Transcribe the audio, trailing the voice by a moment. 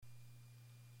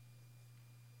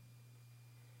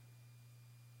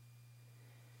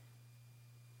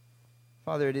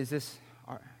Father,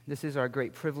 this is our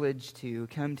great privilege to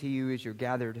come to you as your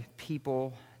gathered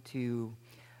people, to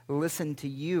listen to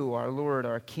you, our Lord,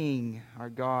 our King, our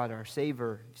God, our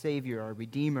Savior, our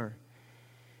Redeemer,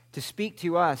 to speak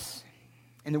to us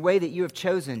in the way that you have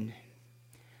chosen,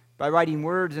 by writing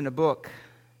words in a book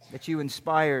that you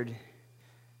inspired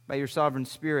by your sovereign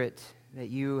Spirit, that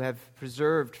you have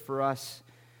preserved for us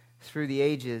through the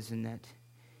ages, and that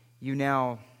you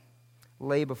now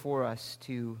lay before us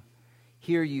to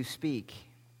hear you speak.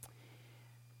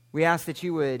 We ask that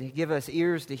you would give us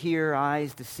ears to hear,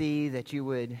 eyes to see, that you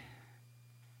would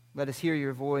let us hear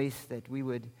your voice, that we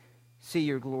would see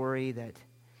your glory, that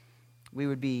we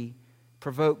would be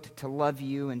provoked to love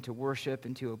you and to worship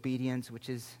and to obedience, which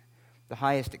is the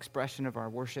highest expression of our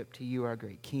worship to you, our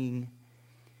great King.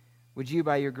 Would you,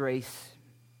 by your grace,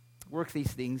 work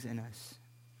these things in us?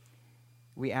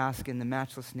 We ask in the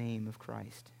matchless name of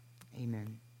Christ.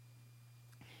 Amen.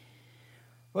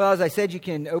 Well, as I said, you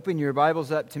can open your Bibles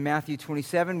up to Matthew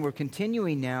 27. We're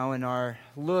continuing now in our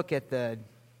look at the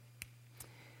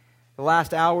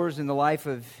last hours in the life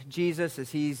of Jesus as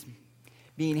he's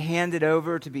being handed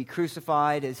over to be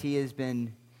crucified, as he has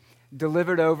been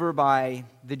delivered over by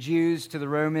the Jews to the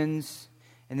Romans,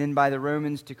 and then by the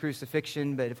Romans to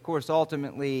crucifixion, but of course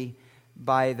ultimately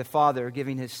by the Father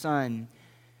giving his Son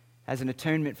as an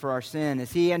atonement for our sin,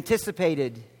 as he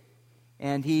anticipated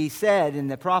and he said in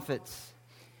the prophets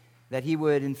that he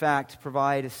would, in fact,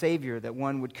 provide a Savior, that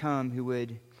one would come who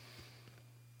would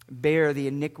bear the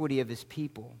iniquity of his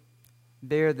people,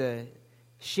 bear the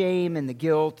shame and the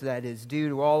guilt that is due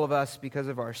to all of us because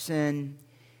of our sin,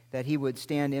 that he would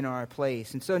stand in our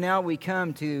place. And so now we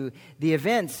come to the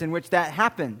events in which that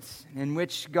happens, in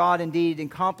which God indeed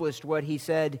accomplished what he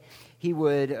said he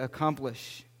would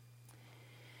accomplish.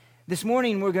 This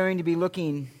morning we're going to be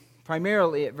looking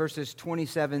primarily at verses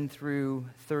 27 through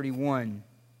 31.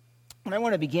 And I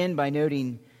want to begin by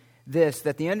noting this,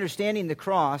 that the understanding the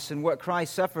cross and what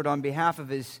Christ suffered on behalf of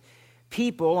his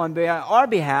people, on our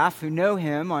behalf who know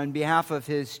him, on behalf of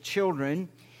his children,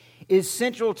 is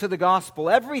central to the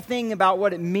gospel. Everything about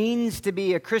what it means to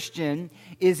be a Christian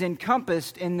is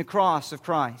encompassed in the cross of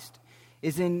Christ,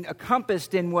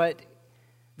 encompassed in what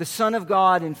the Son of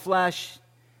God in flesh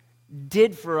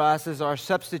did for us as our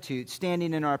substitute,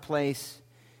 standing in our place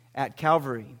at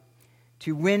Calvary,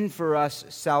 to win for us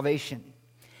salvation.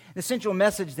 The central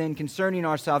message then concerning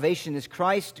our salvation is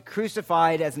Christ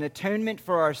crucified as an atonement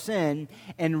for our sin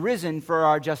and risen for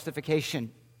our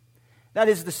justification. That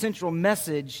is the central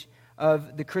message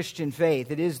of the Christian faith.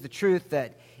 It is the truth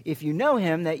that if you know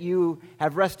him, that you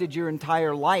have rested your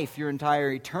entire life, your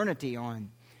entire eternity on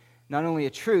not only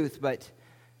a truth, but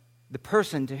the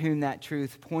person to whom that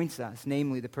truth points us,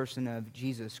 namely the person of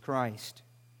Jesus Christ.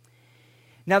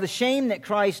 Now, the shame that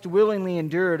Christ willingly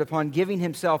endured upon giving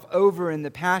himself over in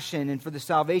the passion and for the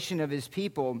salvation of his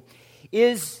people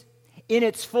is, in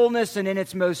its fullness and in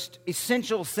its most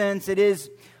essential sense, it is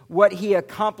what he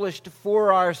accomplished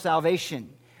for our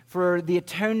salvation, for the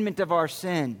atonement of our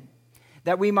sin,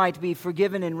 that we might be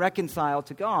forgiven and reconciled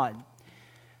to God.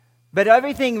 But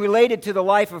everything related to the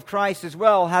life of Christ as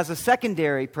well has a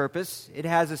secondary purpose. It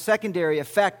has a secondary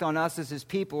effect on us as his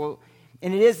people.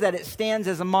 And it is that it stands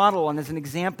as a model and as an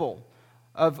example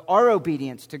of our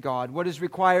obedience to God, what is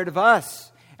required of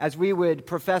us as we would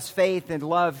profess faith and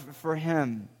love for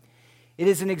him. It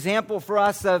is an example for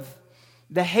us of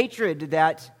the hatred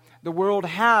that the world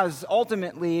has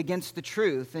ultimately against the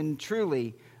truth and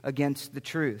truly against the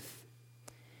truth.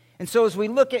 And so as we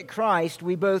look at Christ,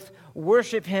 we both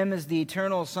worship him as the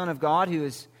eternal Son of God who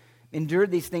has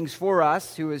endured these things for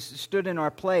us, who has stood in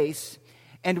our place,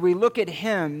 and we look at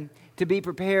him to be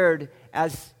prepared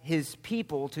as his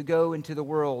people to go into the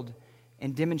world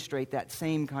and demonstrate that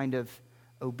same kind of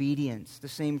obedience, the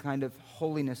same kind of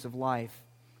holiness of life.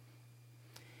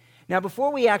 Now,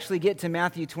 before we actually get to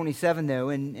Matthew 27, though,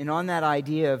 and on that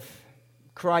idea of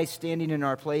Christ standing in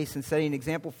our place and setting an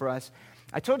example for us,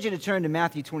 I told you to turn to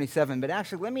Matthew 27, but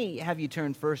actually let me have you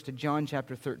turn first to John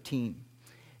chapter 13.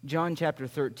 John chapter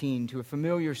 13, to a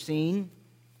familiar scene.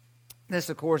 This,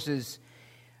 of course, is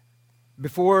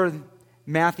before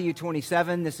Matthew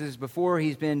 27, this is before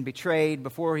he's been betrayed,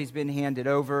 before he's been handed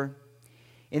over.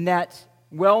 In that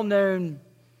well-known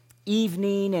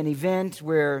evening and event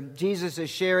where Jesus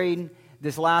is sharing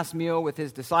this last meal with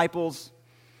his disciples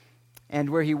and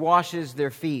where he washes their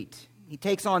feet. He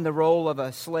takes on the role of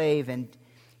a slave and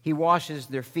he washes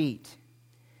their feet,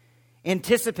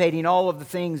 anticipating all of the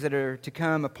things that are to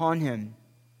come upon him.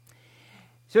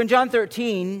 So in John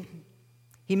 13,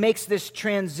 he makes this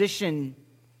transition,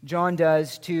 John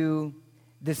does, to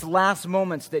this last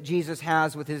moments that Jesus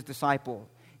has with his disciple.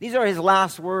 These are his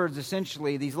last words,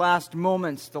 essentially, these last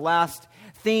moments, the last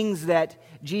things that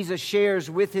Jesus shares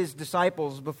with his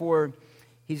disciples before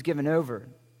he's given over.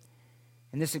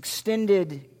 And this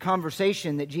extended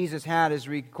conversation that Jesus had is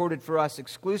recorded for us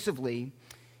exclusively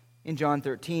in John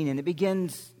 13. And it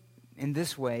begins in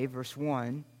this way, verse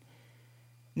 1.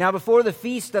 Now before the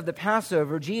feast of the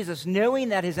Passover, Jesus, knowing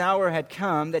that his hour had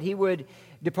come, that he would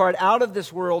depart out of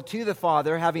this world to the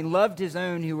Father, having loved his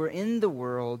own who were in the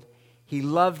world, he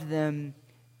loved them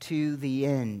to the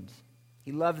end.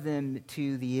 He loved them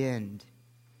to the end.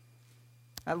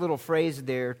 That little phrase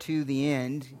there, to the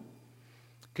end,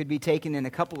 could be taken in a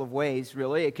couple of ways,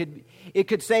 really. It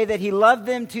could say that he loved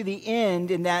them to the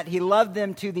end, in that he loved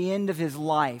them to the end of his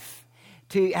life.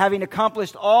 To having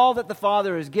accomplished all that the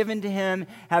Father has given to him,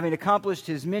 having accomplished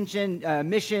his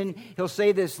mission. He'll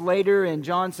say this later in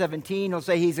John 17. He'll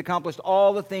say he's accomplished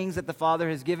all the things that the Father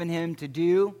has given him to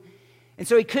do. And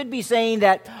so he could be saying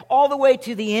that all the way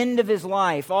to the end of his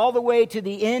life, all the way to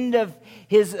the end of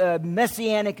his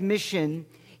messianic mission,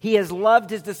 he has loved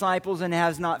his disciples and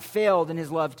has not failed in his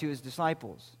love to his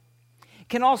disciples. It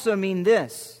can also mean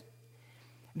this,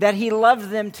 that he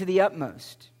loved them to the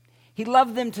utmost. He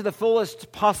loved them to the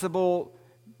fullest possible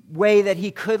way that he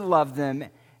could love them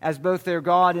as both their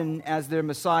God and as their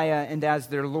Messiah and as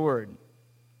their Lord.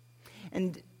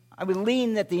 And I would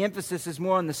lean that the emphasis is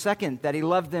more on the second, that he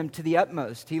loved them to the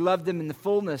utmost. He loved them in the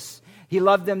fullness. He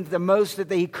loved them the most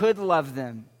that he could love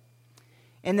them.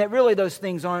 And that really those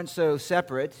things aren't so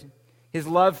separate. His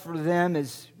love for them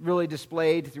is really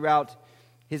displayed throughout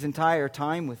his entire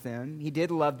time with them. He did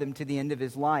love them to the end of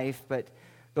his life, but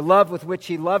the love with which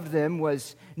he loved them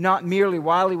was not merely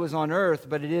while he was on earth,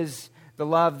 but it is the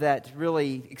love that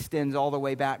really extends all the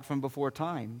way back from before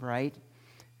time, right?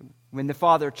 When the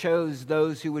Father chose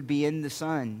those who would be in the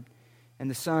Son, and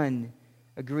the Son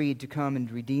agreed to come and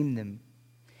redeem them.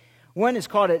 One has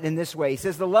caught it in this way. He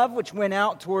says, the love which went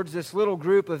out towards this little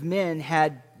group of men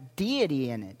had deity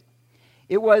in it.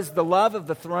 It was the love of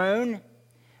the throne,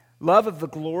 love of the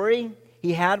glory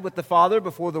he had with the Father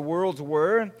before the worlds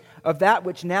were, of that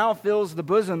which now fills the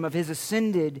bosom of his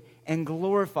ascended and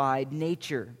glorified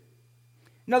nature.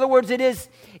 In other words, it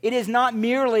is not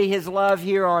merely his love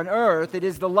here on earth. It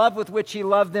is the love with which he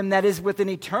loved them that is with an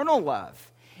eternal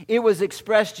love. It was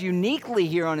expressed uniquely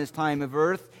here on his time of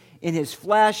earth, in his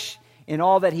flesh, in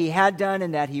all that he had done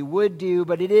and that he would do,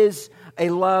 but it is a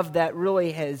love that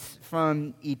really has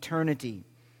from eternity.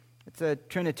 It's a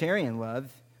Trinitarian love,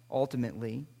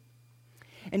 ultimately.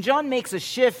 And John makes a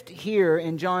shift here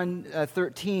in John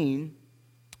 13,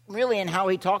 really in how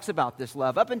he talks about this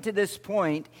love. Up until this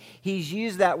point, he's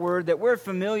used that word that we're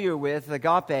familiar with,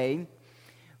 agape,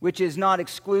 which is not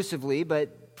exclusively,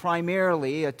 but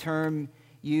primarily a term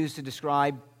used to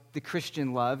describe the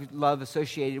Christian love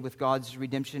associated with God's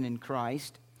redemption in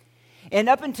Christ. And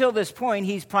up until this point,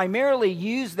 he's primarily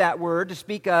used that word to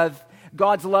speak of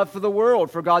God's love for the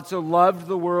world. For God so loved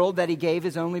the world that he gave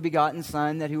his only begotten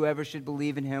Son, that whoever should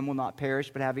believe in him will not perish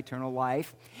but have eternal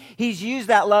life. He's used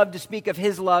that love to speak of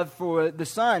his love for the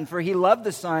Son, for he loved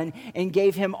the Son and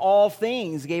gave him all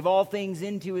things, gave all things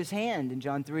into his hand in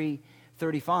John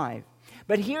 3:35.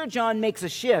 But here John makes a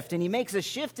shift, and he makes a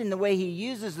shift in the way he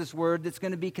uses this word that's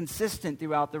going to be consistent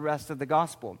throughout the rest of the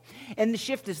gospel. And the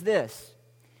shift is this.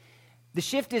 The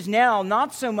shift is now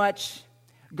not so much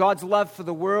God's love for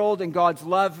the world and God's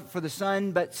love for the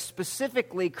Son, but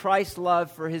specifically Christ's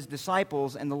love for his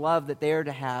disciples and the love that they are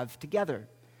to have together.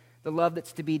 The love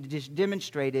that's to be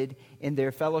demonstrated in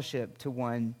their fellowship to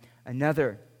one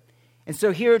another. And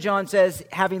so here John says,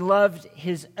 having loved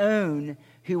his own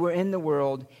who were in the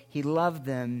world, he loved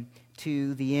them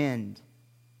to the end.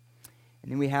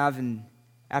 And then we have,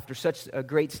 after such a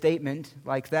great statement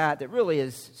like that really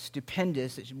is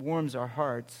stupendous, it warms our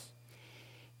hearts,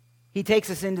 he takes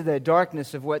us into the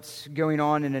darkness of what's going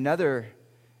on in another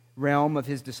realm of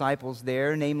his disciples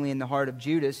there, namely in the heart of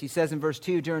Judas. He says in verse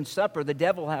 2, during supper, the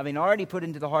devil having already put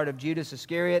into the heart of Judas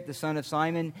Iscariot, the son of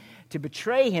Simon, to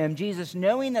betray him, Jesus,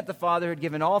 knowing that the Father had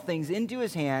given all things into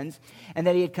his hands, and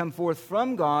that he had come forth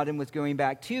from God and was going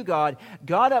back to God,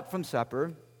 got up from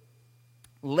supper,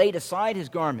 laid aside his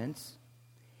garments,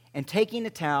 and taking a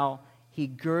towel, he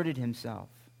girded himself.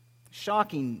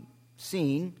 Shocking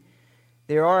scene.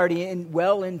 They're already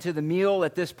well into the meal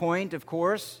at this point, of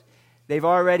course. They've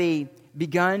already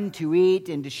begun to eat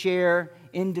and to share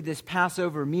into this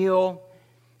Passover meal.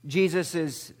 Jesus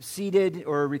is seated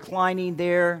or reclining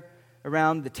there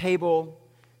around the table.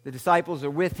 The disciples are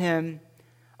with him.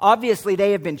 Obviously,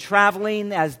 they have been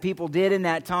traveling, as people did in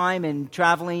that time, and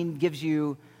traveling gives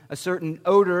you a certain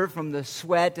odor from the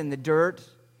sweat and the dirt.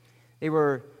 They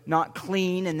were not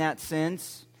clean in that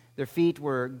sense. Their feet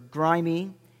were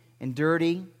grimy and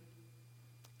dirty.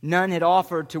 None had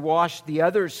offered to wash the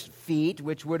other's feet,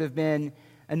 which would have been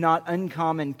a not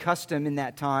uncommon custom in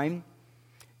that time.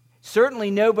 Certainly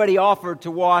nobody offered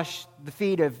to wash the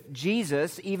feet of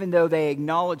Jesus, even though they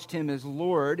acknowledged him as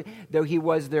Lord, though he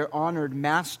was their honored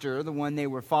master, the one they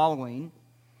were following.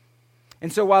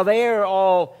 And so while they are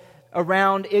all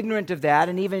around ignorant of that,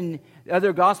 and even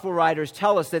other gospel writers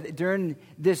tell us that during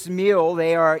this meal,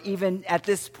 they are even at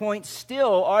this point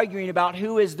still arguing about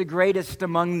who is the greatest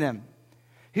among them,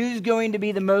 who's going to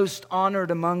be the most honored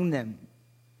among them.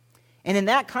 And in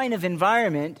that kind of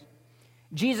environment,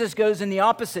 Jesus goes in the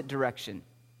opposite direction.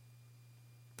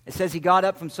 It says he got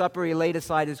up from supper, he laid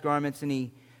aside his garments, and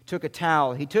he took a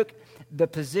towel. He took the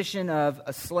position of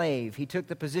a slave. He took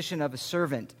the position of a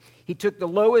servant. He took the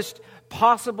lowest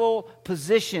possible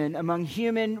position among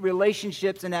human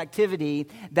relationships and activity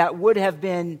that would have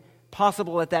been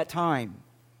possible at that time.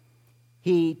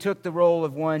 He took the role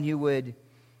of one who would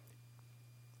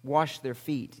wash their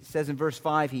feet. It says in verse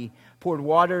 5, he poured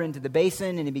water into the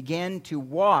basin and he began to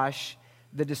wash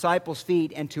the disciples'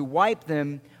 feet and to wipe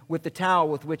them with the towel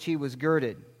with which he was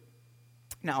girded.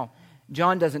 Now,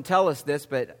 John doesn't tell us this,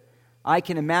 but I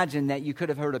can imagine that you could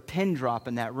have heard a pin drop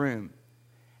in that room.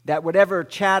 That whatever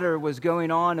chatter was going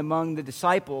on among the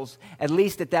disciples, at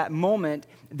least at that moment,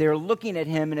 they're looking at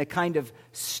him in a kind of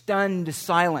stunned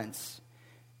silence.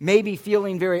 Maybe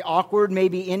feeling very awkward,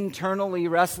 maybe internally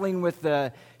wrestling with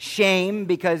the shame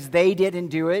because they didn't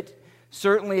do it.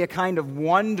 Certainly a kind of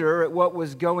wonder at what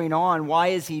was going on. Why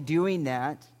is he doing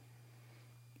that?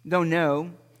 Don't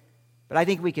know. But I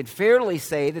think we could fairly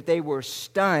say that they were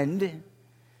stunned,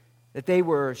 that they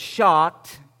were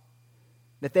shocked,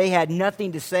 that they had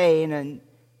nothing to say, and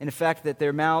in effect that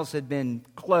their mouths had been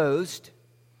closed.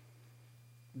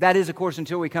 That is, of course,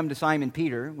 until we come to Simon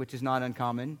Peter, which is not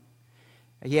uncommon.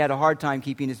 He had a hard time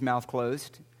keeping his mouth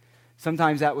closed.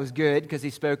 Sometimes that was good because he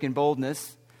spoke in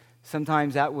boldness.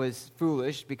 Sometimes that was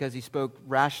foolish because he spoke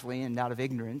rashly and out of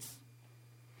ignorance.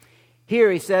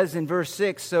 Here he says in verse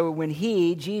 6, so when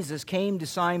he, Jesus, came to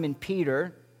Simon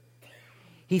Peter,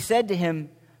 he said to him,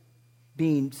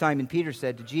 being Simon Peter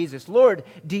said to Jesus, Lord,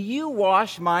 do you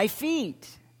wash my feet?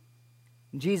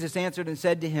 And Jesus answered and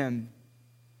said to him,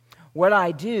 what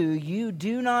I do, you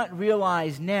do not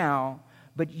realize now,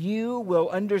 but you will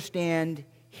understand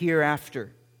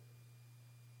hereafter.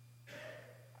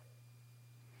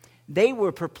 They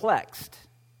were perplexed.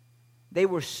 They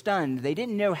were stunned. They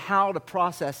didn't know how to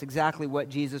process exactly what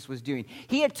Jesus was doing.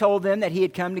 He had told them that he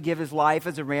had come to give his life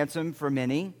as a ransom for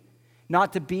many,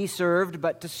 not to be served,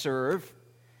 but to serve.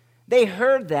 They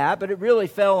heard that, but it really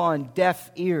fell on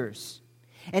deaf ears.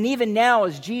 And even now,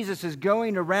 as Jesus is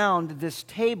going around this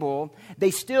table,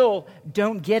 they still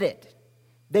don't get it.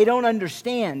 They don't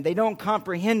understand. They don't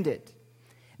comprehend it.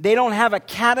 They don't have a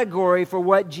category for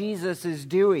what Jesus is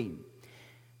doing.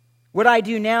 What I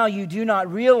do now you do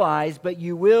not realize, but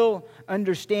you will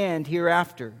understand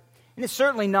hereafter. And it's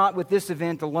certainly not with this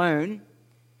event alone.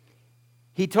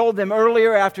 He told them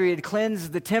earlier, after he had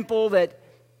cleansed the temple, that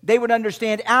they would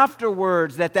understand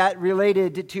afterwards that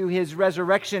related to his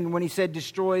resurrection when he said,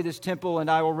 destroy this temple and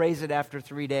I will raise it after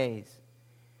 3 days.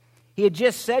 He had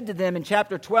just said to them in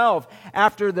chapter 12,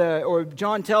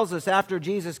 John tells us after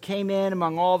Jesus came in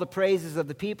among all the praises of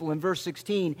the people in verse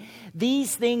 16,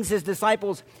 these things his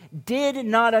disciples did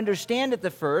not understand at the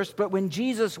first, but when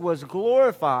Jesus was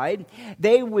glorified,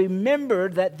 they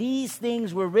remembered that these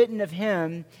things were written of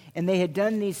him and they had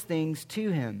done these things to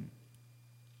him.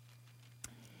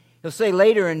 He'll say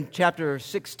later in chapter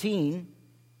 16,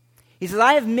 he says,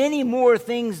 I have many more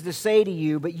things to say to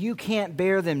you, but you can't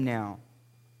bear them now.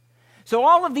 So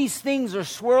all of these things are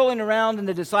swirling around in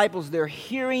the disciples. They're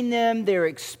hearing them, they're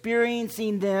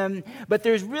experiencing them, but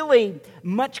there's really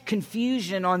much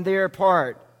confusion on their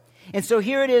part. And so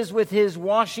here it is with his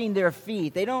washing their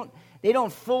feet. They don't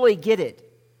fully get it.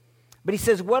 But he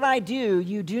says, what I do,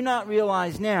 you do not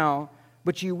realize now,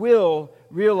 but you will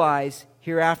realize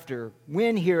hereafter.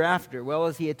 When hereafter? Well,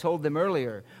 as he had told them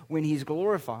earlier, when he's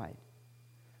glorified,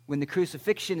 when the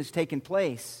crucifixion has taken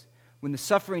place, when the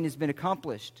suffering has been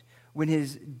accomplished, when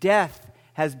his death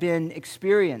has been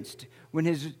experienced, when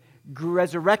his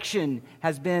resurrection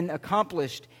has been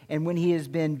accomplished, and when he has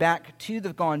been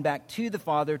gone back to the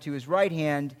Father, to his right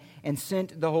hand, and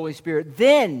sent the Holy Spirit,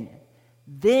 then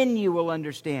you will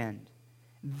understand.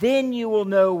 Then you will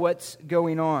know what's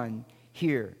going on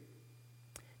here.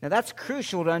 Now that's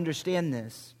crucial to understand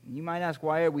this. You might ask,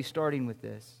 why are we starting with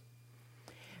this?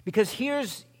 Because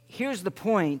here's the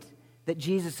point that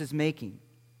Jesus is making.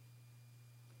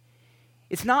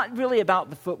 It's not really about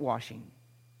the foot washing.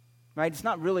 right? It's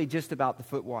not really just about the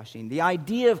foot washing. The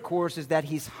idea, of course, is that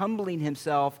he's humbling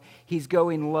himself. He's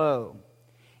going low.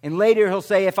 And later he'll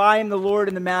say, if I am the Lord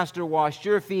and the Master washed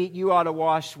your feet, you ought to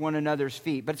wash one another's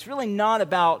feet. But it's really not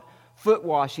about foot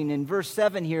washing. And verse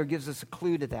 7 here gives us a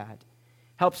clue to that.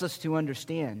 Helps us to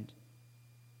understand.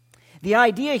 The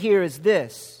idea here is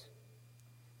this,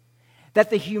 that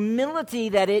the humility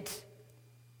that it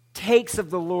takes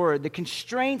of the Lord, the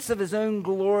constraints of his own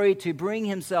glory to bring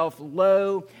himself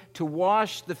low, to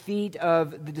wash the feet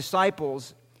of the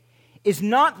disciples, is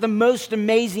not the most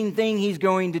amazing thing he's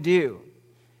going to do.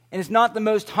 And it's not the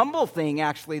most humble thing,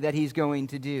 actually, that he's going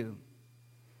to do.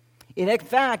 In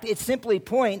fact, it simply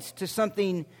points to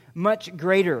something much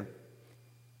greater.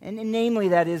 And namely,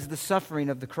 that is the suffering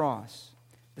of the cross.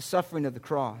 The suffering of the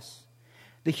cross.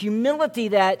 The humility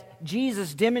that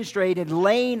Jesus demonstrated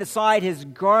laying aside his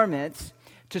garments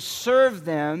to serve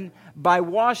them by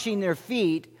washing their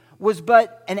feet was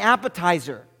but an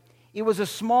appetizer. It was a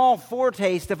small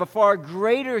foretaste of a far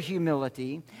greater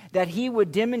humility that he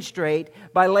would demonstrate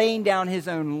by laying down his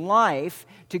own life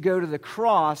to go to the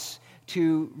cross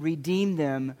to redeem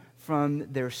them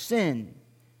from their sin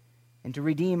and to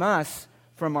redeem us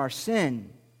from our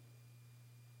sin.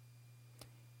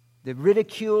 The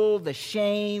ridicule, the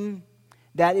shame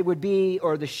that it would be,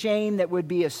 or the shame that would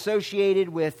be associated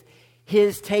with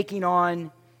his taking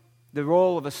on the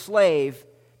role of a slave,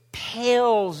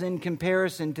 pales in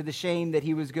comparison to the shame that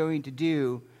he was going to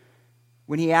do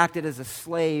when he acted as a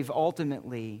slave,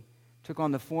 ultimately took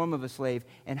on the form of a slave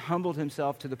and humbled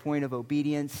himself to the point of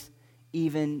obedience,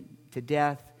 even to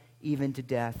death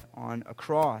on a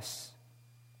cross.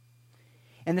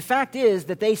 And the fact is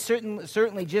that they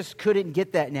certainly just couldn't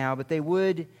get that now, but they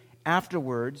would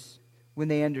afterwards when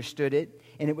they understood it.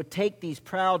 And it would take these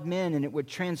proud men and it would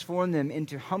transform them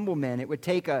into humble men. It would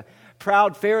take a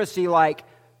proud Pharisee like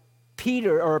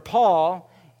Peter or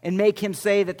Paul and make him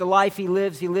say that the life he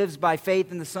lives by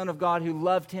faith in the Son of God who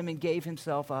loved him and gave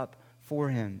himself up for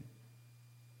him.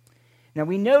 Now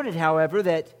we noted, however,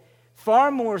 that far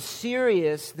more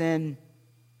serious than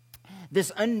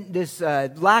this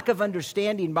lack of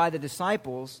understanding by the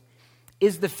disciples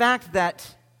is the fact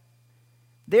that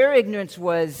their ignorance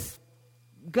was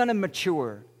going to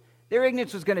mature. Their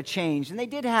ignorance was going to change. And they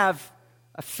did have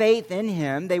a faith in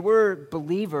him. They were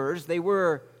believers. They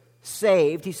were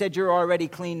saved. He said, you're already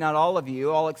clean, not all of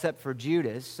you, all except for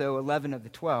Judas, so 11 of the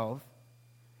 12.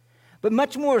 But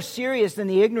much more serious than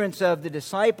the ignorance of the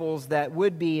disciples that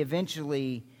would be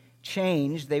eventually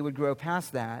changed, they would grow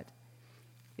past that,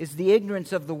 is the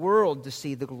ignorance of the world to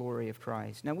see the glory of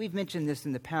Christ. Now, we've mentioned this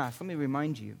in the past. Let me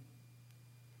remind you.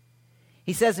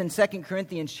 He says in 2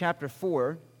 Corinthians chapter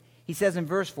 4, he says in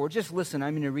verse 4, just listen,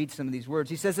 I'm going to read some of these words.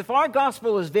 He says, if our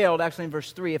gospel is veiled, actually in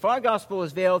verse 3, if our gospel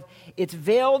is veiled, it's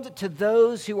veiled to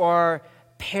those who are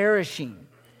perishing.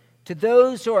 To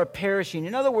those who are perishing.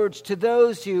 In other words, to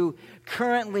those who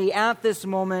currently at this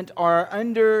moment are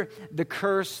under the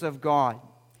curse of God.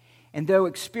 And though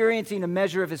experiencing a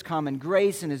measure of his common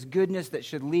grace and his goodness that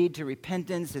should lead to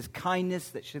repentance, his kindness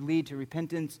that should lead to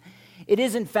repentance, it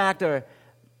is in fact a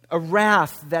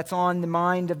wrath that's on the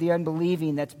mind of the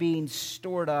unbelieving that's being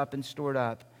stored up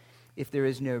if there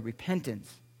is no repentance.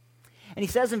 And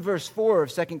he says in verse 4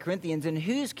 of 2 Corinthians, in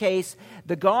whose case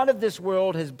the God of this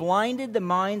world has blinded the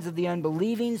minds of the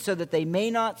unbelieving so that they may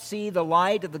not see the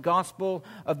light of the gospel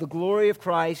of the glory of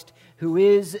Christ, who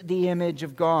is the image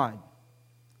of God.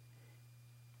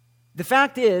 The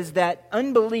fact is that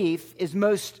unbelief is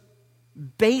most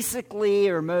basically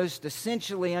or most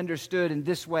essentially understood in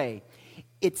this way.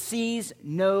 It sees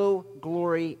no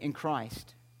glory in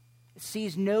Christ. It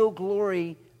sees no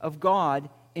glory of God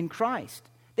in Christ.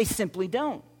 They simply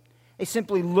don't. They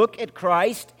simply look at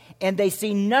Christ and they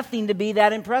see nothing to be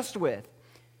that impressed with.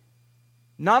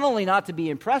 Not only not to be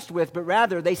impressed with, but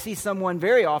rather they see someone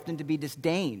very often to be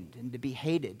disdained and to be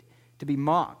hated, to be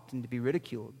mocked and to be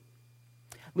ridiculed.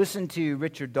 Listen to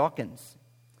Richard Dawkins.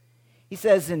 He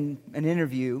says in an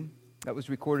interview that was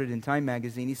recorded in Time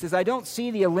magazine, he says, I don't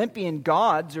see the Olympian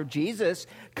gods or Jesus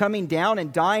coming down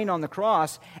and dying on the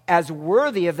cross as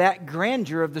worthy of that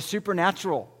grandeur of the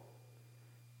supernatural.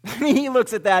 I mean, he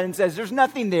looks at that and says, there's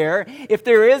nothing there. If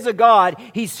there is a God,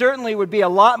 he certainly would be a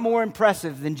lot more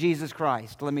impressive than Jesus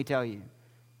Christ, let me tell you.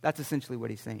 That's essentially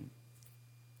what he's saying.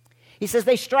 He says,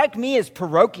 they strike me as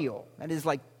parochial. That is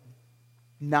like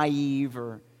naive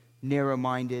or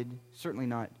narrow-minded, certainly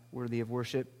not worthy of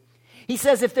worship. He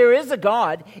says if there is a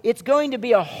God, it's going to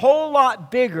be a whole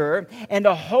lot bigger and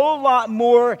a whole lot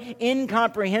more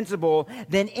incomprehensible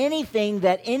than anything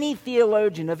that any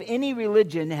theologian of any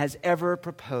religion has ever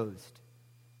proposed.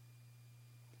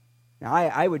 Now,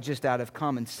 I would just out of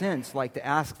common sense like to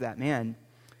ask that man,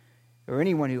 or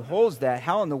anyone who holds that,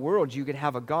 how in the world you could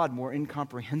have a God more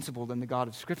incomprehensible than the God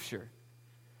of Scripture,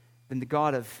 than the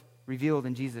God revealed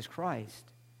in Jesus Christ?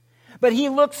 But he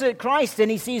looks at Christ and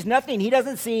he sees nothing. He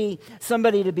doesn't see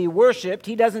somebody to be worshipped.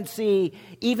 He doesn't see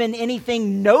even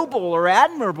anything noble or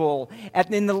admirable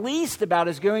in the least about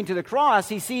his going to the cross.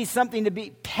 He sees something to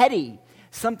be petty,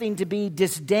 something to be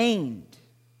disdained.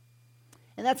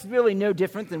 And that's really no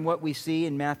different than what we see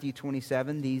in Matthew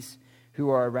 27, these who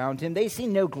are around him. They see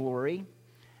no glory.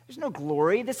 There's no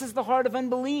glory. This is the heart of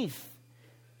unbelief.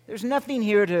 There's nothing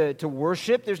here to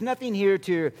worship. There's nothing here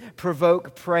to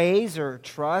provoke praise or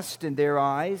trust in their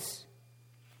eyes.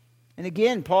 And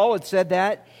again, Paul had said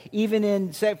that even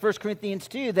in 1 Corinthians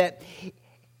 2, that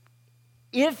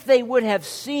if they would have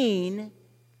seen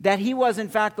that he was in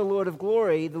fact the Lord of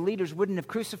glory, the leaders wouldn't have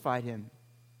crucified him.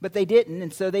 But they didn't,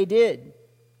 and so they did.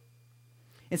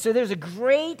 And so there's a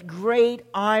great, great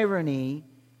irony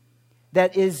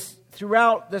that is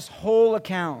throughout this whole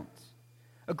account.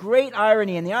 A great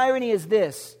irony, and the irony is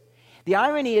this. The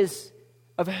irony is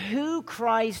of who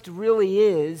Christ really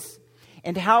is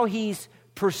and how he's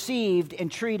perceived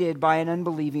and treated by an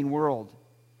unbelieving world.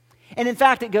 And in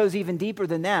fact, it goes even deeper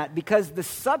than that, because the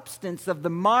substance of the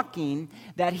mocking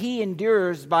that he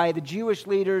endures by the Jewish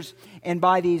leaders and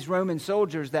by these Roman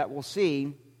soldiers that we'll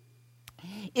see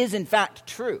is in fact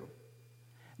true.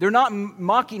 They're not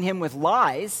mocking him with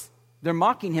lies. They're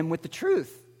mocking him with the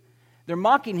truth. They're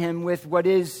mocking him with what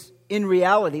is in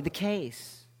reality the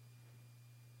case.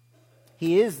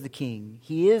 He is the King.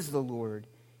 He is the Lord.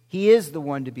 He is the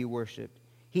one to be worshipped.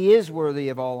 He is worthy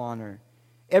of all honor.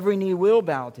 Every knee will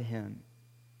bow to him.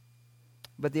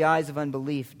 But the eyes of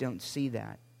unbelief don't see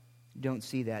that. Don't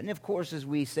see that. And of course, as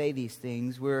we say these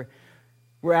things, we're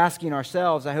asking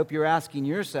ourselves, I hope you're asking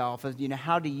yourself,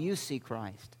 how do you see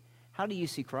Christ? How do you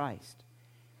see Christ?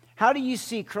 How do you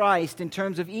see Christ in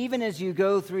terms of, even as you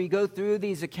go through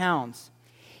these accounts,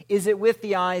 is it with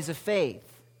the eyes of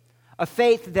faith? A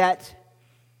faith that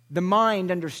the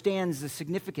mind understands the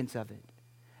significance of it.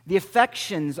 The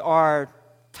affections are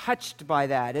touched by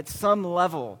that at some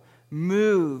level,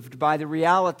 moved by the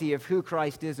reality of who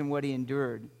Christ is and what he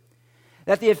endured.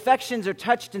 That the affections are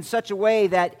touched in such a way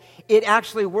that it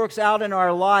actually works out in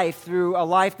our life through a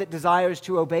life that desires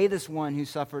to obey this one who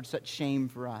suffered such shame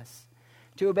for us.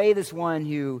 To obey this one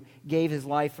who gave his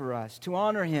life for us, to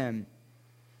honor him.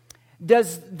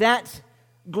 Does that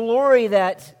glory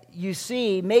that you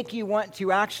see make you want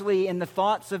to actually, in the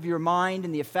thoughts of your mind,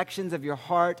 in the affections of your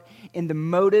heart, in the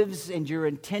motives and your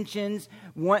intentions,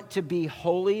 want to be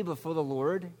holy before the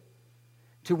Lord?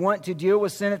 To want to deal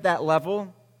with sin at that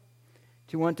level?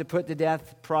 To want to put to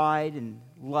death pride and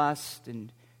lust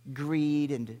and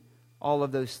greed and all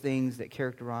of those things that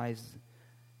characterize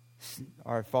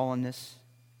our fallenness?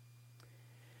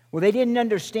 Well, they didn't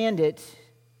understand it.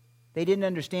 They didn't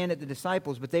understand it, the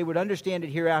disciples, but they would understand it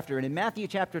hereafter. And in Matthew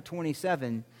chapter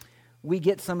 27, we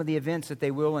get some of the events that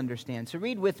they will understand. So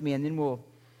read with me, and then we'll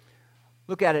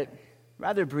look at it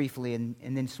rather briefly and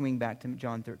then swing back to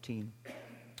John 13.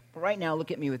 But right now,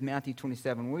 look at me with Matthew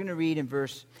 27. We're going to read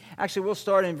we'll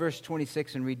start in verse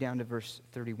 26 and read down to verse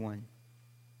 31.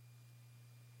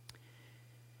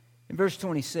 In verse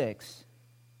 26...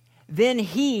 Then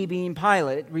he, being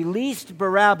Pilate, released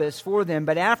Barabbas for them,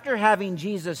 but after having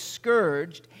Jesus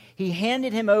scourged, he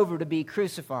handed him over to be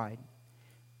crucified.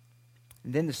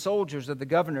 And then the soldiers of the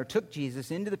governor took Jesus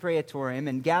into the praetorium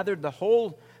and gathered the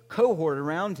whole cohort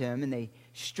around him, and they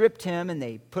stripped him and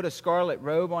they put a scarlet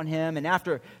robe on him, and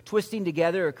after twisting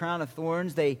together a crown of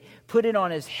thorns, they put it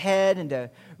on his head and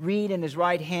a reed in his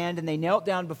right hand, and they knelt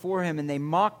down before him and they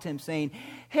mocked him, saying,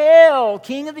 "Hail,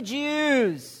 King of the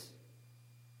Jews!"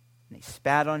 And they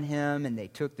spat on him, and they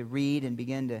took the reed and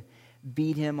began to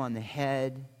beat him on the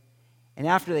head. And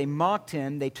after they mocked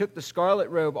him, they took the scarlet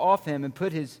robe off him and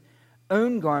put his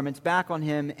own garments back on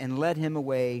him and led him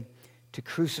away to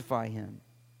crucify him.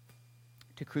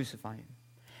 To crucify him.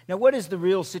 Now, what is the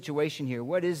real situation here?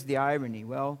 What is the irony?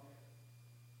 Well,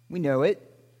 we know it.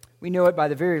 We know it by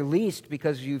the very least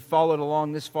because you followed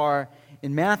along this far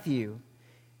in Matthew.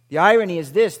 The irony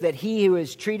is this, that he who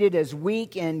is treated as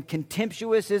weak and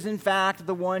contemptuous is in fact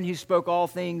the one who spoke all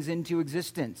things into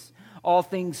existence, all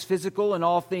things physical and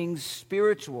all things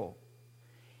spiritual.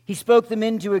 He spoke them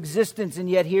into existence, and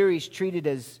yet here he's treated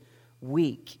as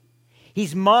weak.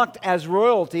 He's mocked as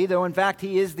royalty, though in fact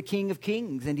he is the King of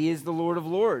Kings and he is the Lord of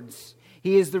Lords.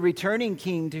 He is the returning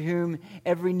King to whom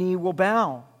every knee will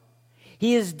bow.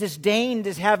 He is disdained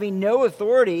as having no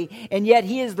authority, and yet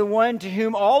he is the one to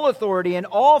whom all authority and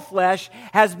all flesh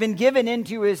has been given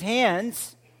into his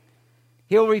hands.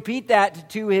 He'll repeat that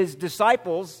to his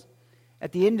disciples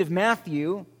at the end of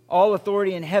Matthew. All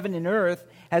authority in heaven and earth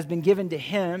has been given to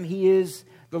him. He is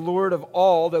the Lord of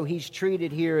all, though he's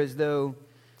treated here as though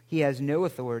he has no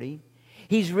authority.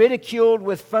 He's ridiculed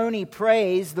with phony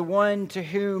praise, the one to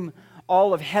whom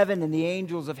all of heaven and the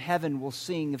angels of heaven will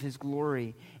sing of his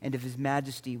glory and of his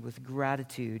majesty with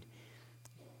gratitude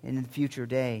in the future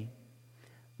day.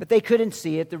 But they couldn't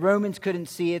see it. The Romans couldn't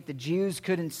see it. The Jews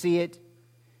couldn't see it.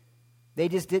 They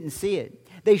just didn't see it.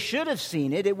 They should have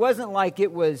seen it. It wasn't like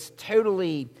it was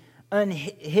totally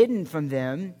unhidden from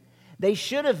them. They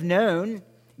should have known.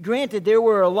 Granted, there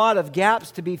were a lot of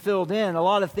gaps to be filled in, a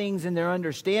lot of things in their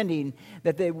understanding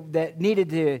that needed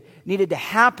to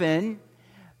happen.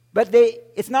 But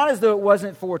it's not as though it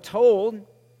wasn't foretold.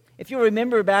 If you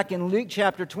remember back in Luke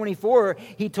chapter 24,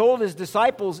 he told his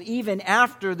disciples even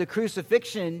after the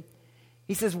crucifixion,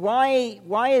 he says, why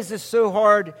is this so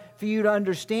hard for you to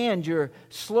understand? You're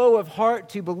slow of heart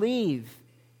to believe.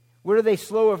 What are they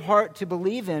slow of heart to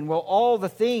believe in? Well, all the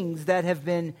things that have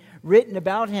been written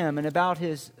about him and about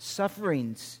his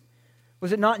sufferings.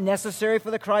 Was it not necessary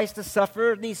for the Christ to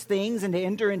suffer these things and to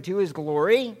enter into his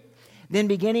glory? Then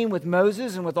beginning with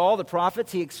Moses and with all the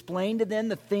prophets, he explained to them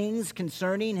the things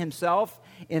concerning himself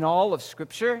in all of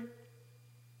Scripture.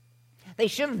 They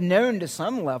should have known to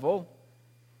some level.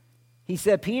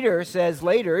 Peter says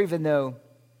later, even though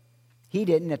he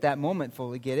didn't at that moment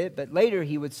fully get it, but later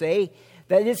he would say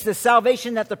that it's the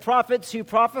salvation that the prophets who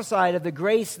prophesied of the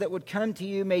grace that would come to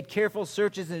you made careful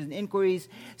searches and inquiries,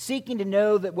 seeking to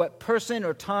know that what person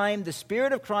or time the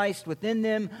Spirit of Christ within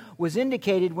them was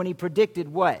indicated when he predicted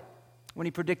what? When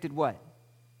he predicted what?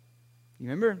 You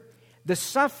remember? The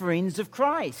sufferings of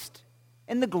Christ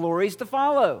and the glories to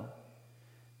follow.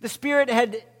 The Spirit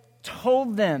had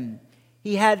told them.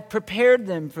 He had prepared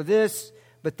them for this,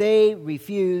 but they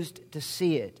refused to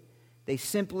see it. They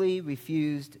simply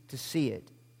refused to see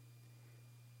it.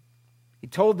 He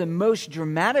told them most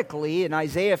dramatically in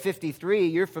Isaiah 53.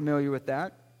 You're familiar with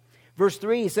that. Verse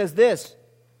 3, he says this.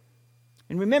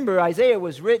 And remember, Isaiah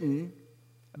was written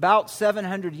about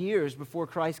 700 years before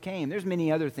Christ came. There's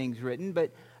many other things written,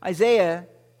 but Isaiah,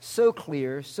 so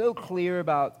clear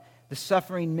about the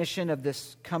suffering mission of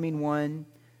this coming one,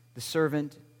 the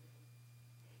servant.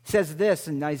 He says this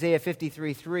in Isaiah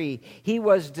 53:3. He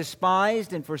was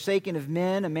despised and forsaken of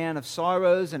men, a man of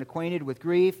sorrows and acquainted with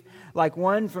grief, like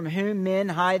one from whom men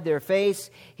hide their face.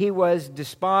 He was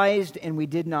despised and we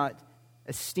did not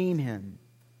esteem him.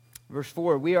 Verse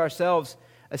 4, we ourselves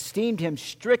esteemed him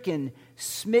stricken,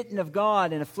 smitten of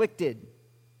God, and afflicted.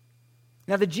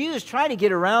 Now the Jews try to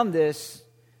get around this,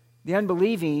 the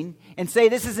unbelieving, and say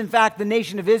this is in fact the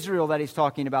nation of Israel that he's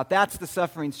talking about. That's the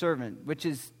suffering servant, which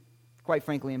is quite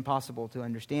frankly impossible to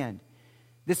understand.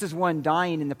 This is one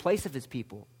dying in the place of his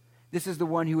people. This is the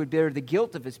one who would bear the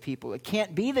guilt of his people. It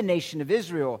can't be the nation of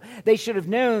Israel. They should have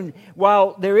known,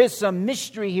 while there is some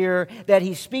mystery here, that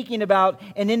he's speaking about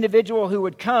an individual who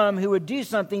would come, who would do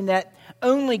something that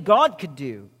only God could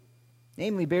do,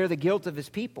 namely bear the guilt of his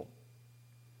people.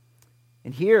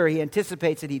 And here he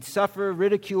anticipates that he'd suffer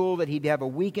ridicule, that he'd have a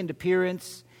weakened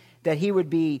appearance, that he would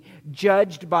be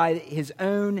judged by his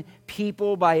own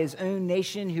people, by his own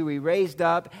nation, who he raised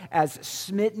up as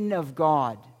smitten of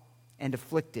God and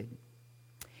afflicted.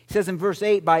 He says in verse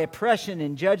 8, by oppression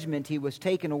and judgment he was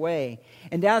taken away.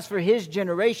 And as for his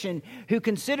generation, who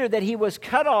considered that he was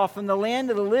cut off from the land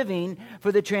of the living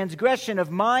for the transgression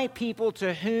of my people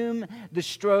to whom the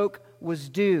stroke was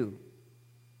due.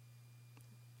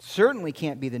 Certainly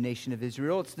can't be the nation of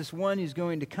Israel. It's this one who's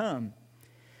going to come.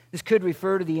 This could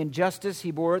refer to the injustice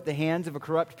he bore at the hands of a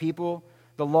corrupt people,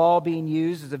 the law being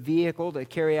used as a vehicle to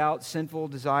carry out sinful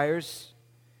desires.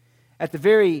 At the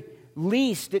very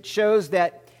least, it shows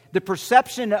that the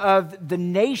perception of the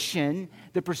nation,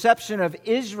 the perception of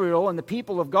Israel and the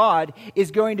people of God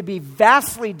is going to be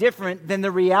vastly different than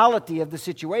the reality of the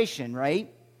situation,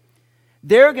 right?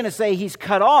 They're going to say he's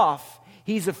cut off,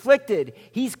 he's afflicted,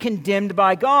 he's condemned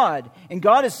by God. And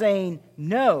God is saying,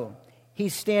 no,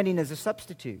 he's standing as a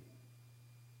substitute.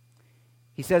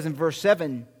 He says in verse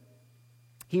 7,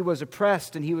 he was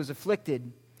oppressed and he was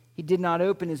afflicted. He did not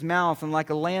open his mouth, and like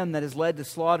a lamb that is led to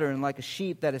slaughter, and like a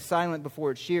sheep that is silent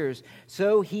before its shears,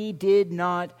 so he did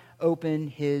not open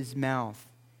his mouth.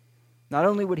 Not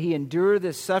only would he endure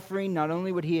this suffering, not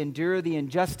only would he endure the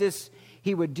injustice,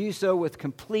 he would do so with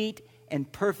complete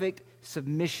and perfect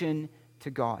submission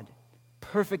to God.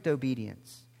 Perfect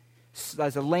obedience.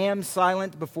 As a lamb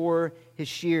silent before his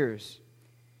shears.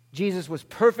 Jesus was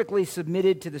perfectly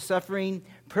submitted to the suffering,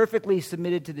 perfectly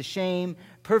submitted to the shame,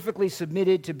 perfectly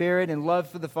submitted to bear it in love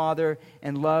for the Father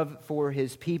and love for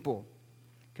his people.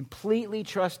 completely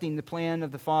trusting the plan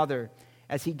of the Father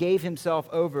as he gave himself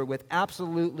over with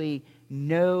absolutely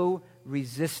no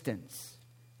resistance.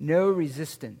 No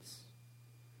resistance.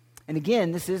 And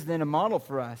again, this is then a model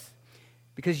for us.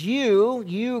 Because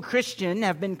you Christian,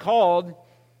 have been called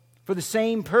for the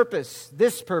same purpose,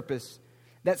 this purpose,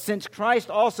 that since Christ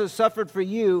also suffered for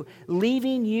you,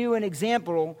 leaving you an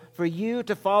example for you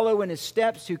to follow in his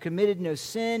steps, who committed no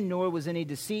sin, nor was any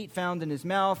deceit found in his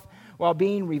mouth. While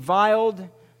being reviled,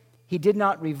 he did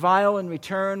not revile in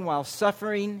return. While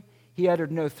suffering, he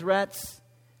uttered no threats,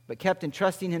 but kept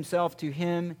entrusting himself to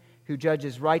him who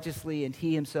judges righteously, and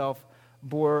he himself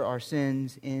bore our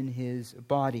sins in his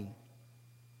body.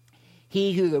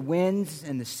 He who the winds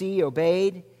and the sea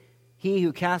obeyed, he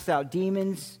who cast out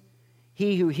demons,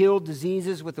 he who healed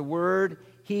diseases with the word,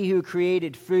 he who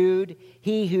created food,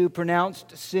 he who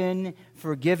pronounced sin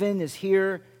forgiven, is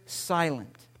here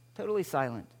silent, totally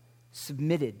silent,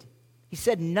 submitted. He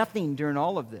said nothing during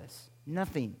all of this,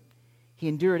 nothing. He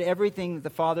endured everything that the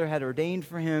Father had ordained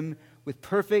for him with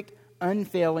perfect,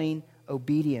 unfailing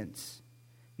obedience.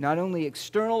 Not only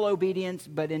external obedience,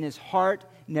 but in his heart,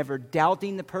 never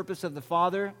doubting the purpose of the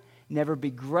Father, never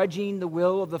begrudging the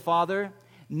will of the Father,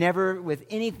 never with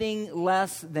anything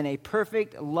less than a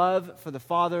perfect love for the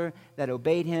Father that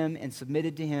obeyed him and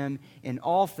submitted to him in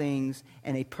all things,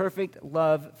 and a perfect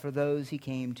love for those he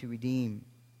came to redeem.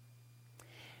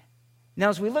 Now,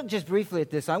 as we look just briefly at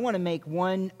this, I want to make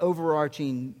one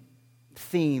overarching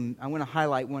theme. I want to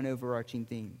highlight one overarching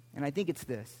theme, and I think it's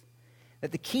this.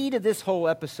 That the key to this whole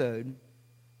episode,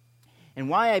 and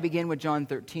why I begin with John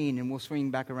 13, and we'll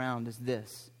swing back around, is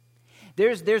this.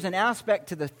 There's an aspect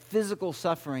to the physical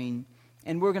suffering,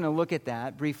 and we're going to look at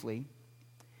that briefly.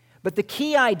 But the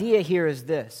key idea here is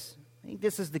this. I think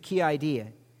this is the key idea,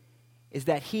 is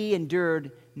that he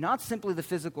endured not simply the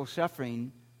physical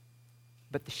suffering,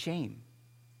 but the shame.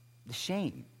 The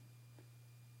shame.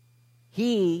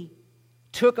 He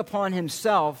took upon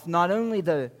himself not only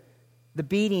the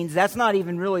beatings. That's not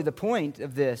even really the point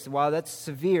of this. While that's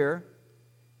severe,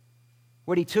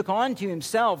 what he took on to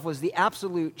himself was the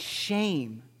absolute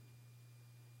shame.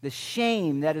 The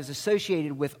shame that is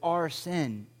associated with our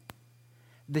sin.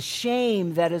 The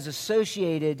shame that is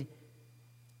associated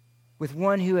with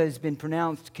one who has been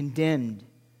pronounced condemned.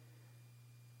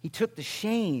 He took the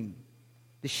shame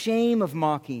of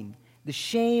mocking, the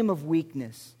shame of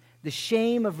weakness, the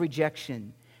shame of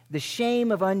rejection, the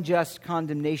shame of unjust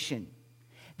condemnation.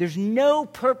 There's no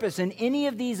purpose in any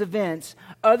of these events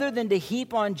other than to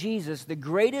heap on Jesus the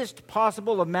greatest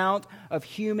possible amount of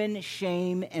human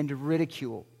shame and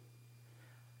ridicule,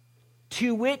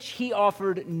 to which he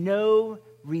offered no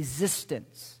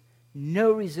resistance.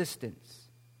 No resistance.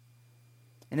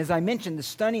 And as I mentioned, the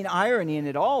stunning irony in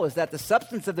it all is that the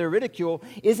substance of their ridicule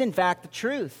is in fact the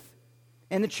truth,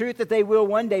 and the truth that they will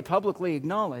one day publicly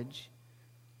acknowledge,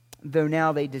 though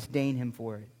now they disdain him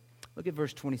for it. Look at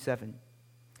verse 27.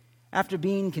 After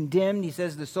being condemned, he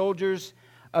says, the soldiers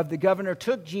of the governor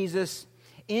took Jesus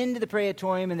into the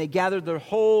praetorium, and they gathered their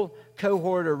whole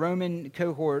cohort or Roman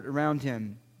cohort around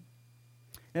him.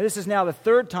 Now, this is now the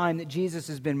third time that Jesus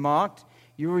has been mocked.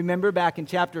 You remember back in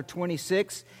chapter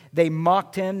 26, they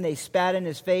mocked him, they spat in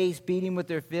his face, beat him with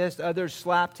their fists. Others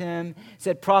slapped him,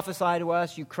 said, prophesy to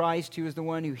us, you Christ, who is the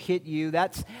one who hit you.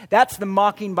 That's the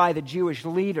mocking by the Jewish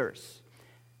leaders,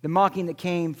 the mocking that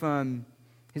came from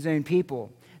his own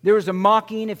people. There was a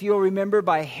mocking, if you'll remember,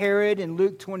 by Herod in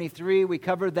Luke 23. We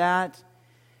covered that.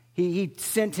 He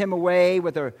sent him away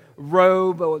with a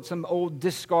robe, some old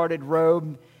discarded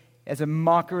robe, as a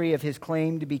mockery of his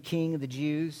claim to be king of the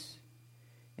Jews.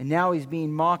 And now he's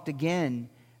being mocked again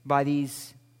by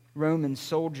these Roman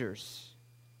soldiers.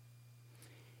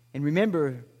 And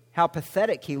remember how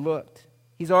pathetic he looked.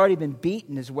 He's already been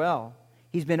beaten as well.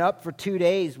 He's been up for 2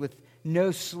 days with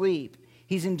no sleep.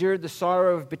 He's endured the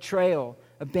sorrow of betrayal,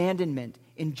 abandonment,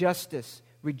 injustice,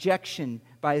 rejection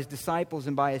by his disciples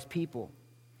and by his people.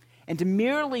 And to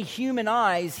merely human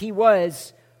eyes, he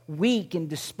was weak and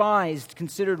despised,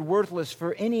 considered worthless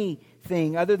for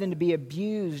anything other than to be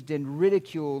abused and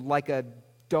ridiculed like a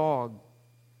dog.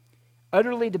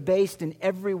 Utterly debased in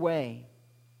every way.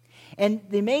 And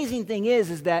the amazing thing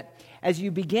is that as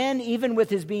you begin, even with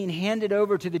his being handed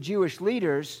over to the Jewish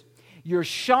leaders, you're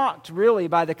shocked really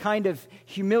by the kind of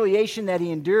humiliation that he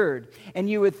endured. And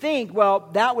you would think, well,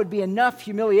 that would be enough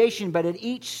humiliation, but at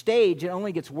each stage it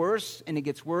only gets worse, and it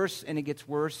gets worse, and it gets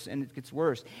worse, and it gets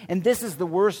worse. And this is the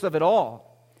worst of it all.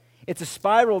 It's a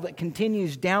spiral that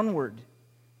continues downward.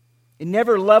 It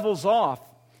never levels off.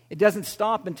 It doesn't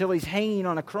stop until he's hanging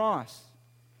on a cross.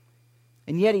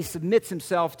 And yet he submits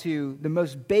himself to the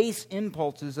most base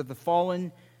impulses of the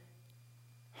fallen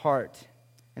heart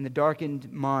and the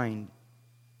darkened mind.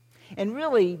 And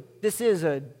really, this is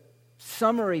a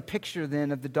summary picture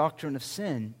then of the doctrine of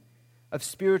sin, of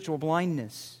spiritual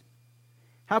blindness.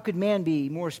 How could man be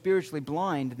more spiritually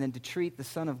blind than to treat the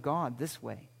Son of God this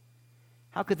way?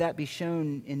 How could that be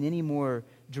shown in any more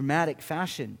dramatic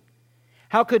fashion?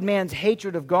 How could man's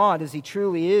hatred of God as he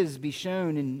truly is be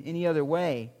shown in any other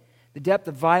way? The depth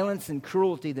of violence and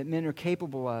cruelty that men are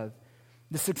capable of.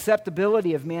 The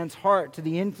susceptibility of man's heart to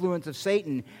the influence of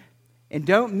Satan. And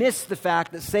don't miss the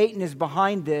fact that Satan is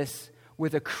behind this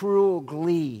with a cruel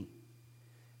glee.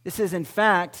 This is, in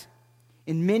fact,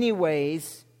 in many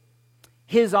ways,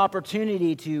 his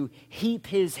opportunity to heap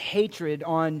his hatred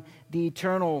on the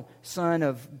eternal Son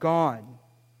of God.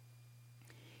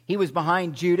 He was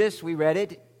behind Judas, we read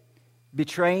it,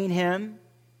 betraying him.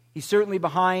 He's certainly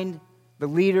behind the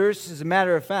leaders. As a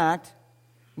matter of fact,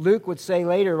 Luke would say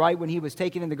later, right, when he was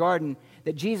taken in the garden,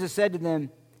 that Jesus said to them,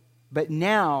 "But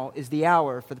now is the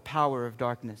hour for the power of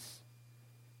darkness."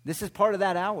 This is part of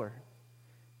that hour.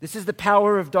 This is the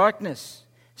power of darkness.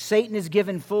 Satan is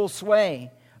given full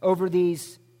sway over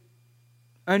these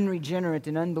unregenerate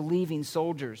and unbelieving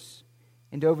soldiers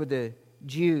and over the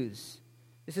Jews.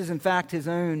 This is, in fact, his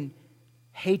own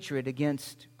hatred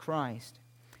against Christ.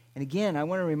 And again, I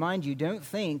want to remind you, don't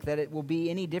think that it will be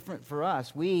any different for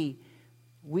us. We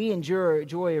enjoy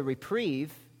a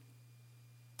reprieve,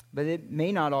 but it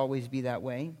may not always be that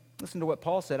way. Listen to what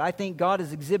Paul said. "I think God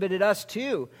has exhibited us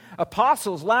too,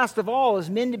 apostles, last of all, as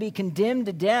men to be condemned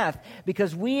to death,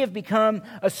 because we have become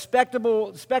a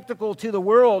spectacle to the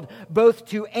world, both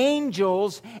to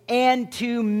angels and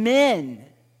to men."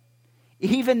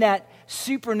 Even that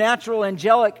supernatural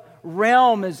angelic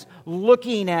realm is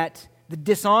looking at the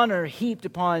dishonor heaped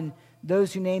upon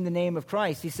those who name the name of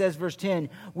Christ. He says, verse 10,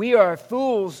 "We are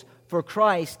fools for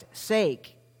Christ's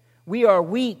sake. We are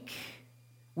weak.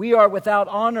 We are without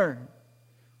honor.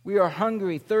 We are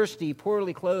hungry, thirsty,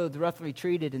 poorly clothed, roughly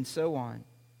treated," and so on.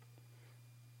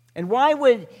 And why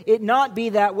would it not be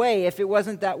that way if it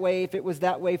wasn't that way, if it was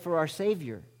that way for our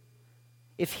Savior?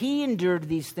 If He endured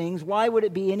these things, why would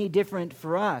it be any different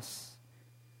for us?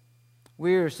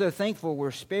 We're so thankful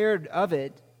we're spared of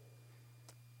it,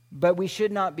 but we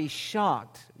should not be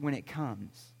shocked when it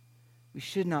comes. We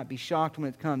should not be shocked when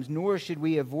it comes, nor should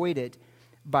we avoid it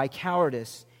by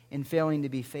cowardice in failing to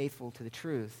be faithful to the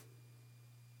truth.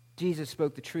 Jesus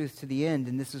spoke the truth to the end,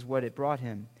 and this is what it brought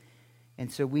him. And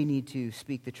so we need to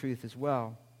speak the truth as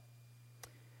well.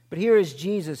 But here is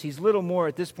Jesus. He's little more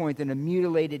at this point than a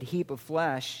mutilated heap of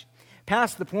flesh,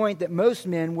 past the point that most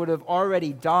men would have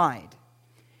already died.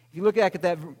 If you look back at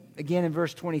that again in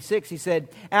verse 26, he said,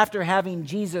 after having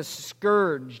Jesus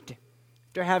scourged,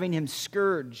 after having him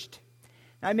scourged.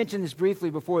 Now, I mentioned this briefly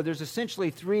before. There's essentially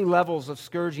 3 levels of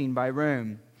scourging by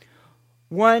Rome.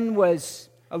 One was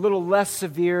a little less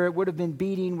severe. It would have been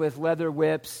beating with leather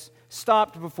whips,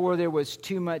 stopped before there was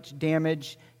too much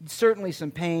damage. Certainly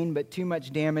some pain, but too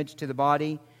much damage to the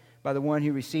body by the one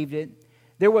who received it.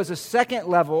 There was a second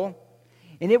level,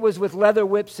 and it was with leather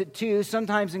whips at 2,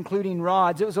 sometimes including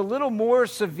rods. It was a little more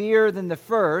severe than the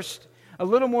first, a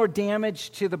little more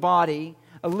damage to the body,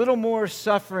 a little more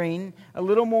suffering, a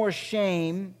little more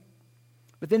shame.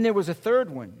 But then there was a third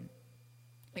one.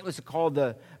 It was called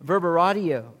the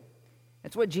verberatio.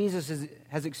 That's what Jesus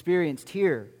has experienced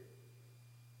here.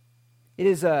 It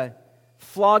is a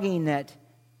flogging that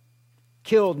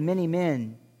killed many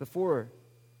men before.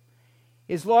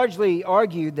 It's largely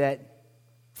argued that,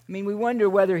 we wonder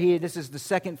whether this is the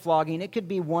second flogging. It could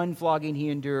be one flogging he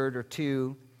endured or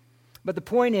 2. But the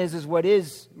point is what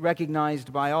is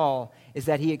recognized by all is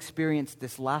that he experienced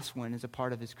this last one as a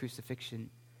part of his crucifixion.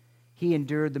 He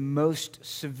endured the most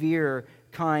severe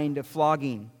kind of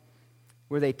flogging,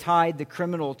 where they tied the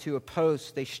criminal to a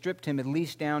post. They stripped him at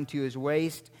least down to his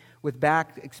waist with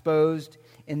back exposed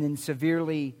and then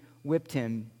severely whipped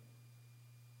him.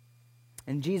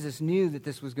 And Jesus knew that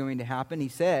this was going to happen. He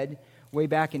said, way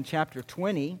back in chapter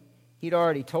 20, he'd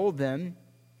already told them,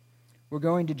 "We're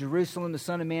going to Jerusalem. The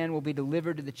Son of Man will be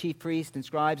delivered to the chief priests and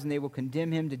scribes, and they will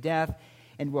condemn him to death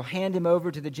and will hand him over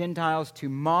to the Gentiles to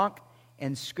mock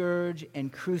and scourge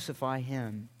and crucify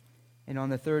him. And on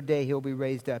the 3rd day, he'll be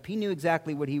raised up." He knew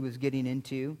exactly what he was getting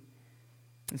into.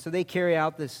 And so they carry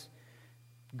out this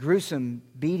gruesome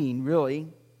beating,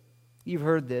 really. You've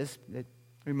heard this. It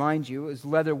reminds you, it was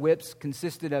leather whips,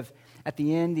 consisted of, at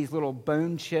the end, these little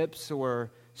bone chips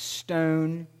or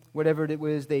stone, whatever it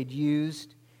was they'd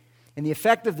used. And the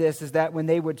effect of this is that when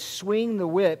they would swing the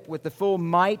whip with the full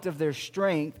might of their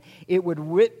strength, it would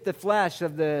rip the flesh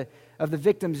of the of the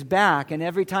victim's back. And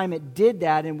every time it did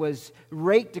that and was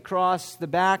raked across the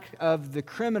back of the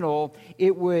criminal,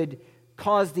 it would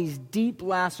cause these deep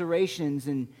lacerations,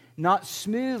 and not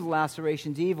smooth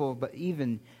lacerations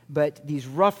but these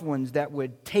rough ones that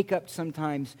would take up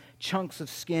sometimes chunks of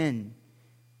skin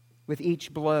with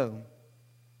each blow.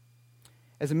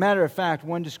 As a matter of fact,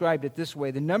 one described it this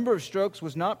way: the number of strokes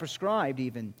was not prescribed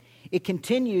even. It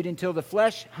continued until the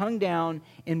flesh hung down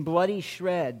in bloody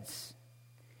shreds.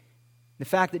 The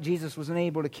fact that Jesus was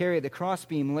unable to carry the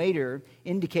crossbeam later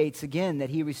indicates again that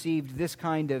he received this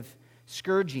kind of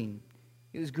scourging.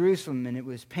 It was gruesome and it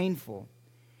was painful.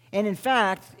 And in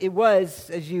fact, it was,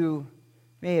 as you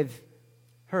may have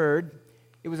heard,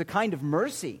 it was a kind of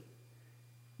mercy.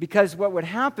 Because what would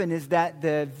happen is that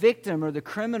the victim or the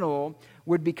criminal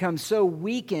would become so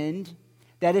weakened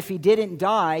that if he didn't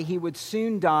die, he would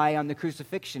soon die on the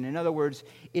crucifixion. In other words,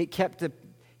 it kept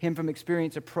him from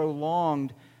experiencing a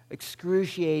prolonged,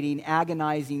 excruciating,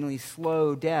 agonizingly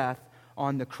slow death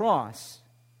on the cross.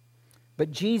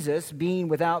 But Jesus, being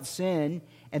without sin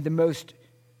and the most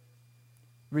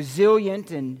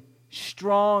resilient and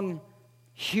strong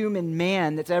human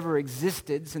man that's ever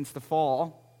existed since the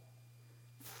fall,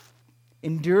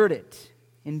 endured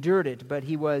it, but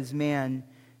he was man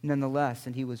nonetheless,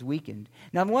 and he was weakened.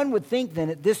 Now, one would think then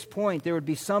at this point there would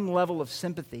be some level of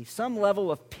sympathy, some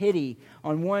level of pity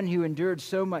on one who endured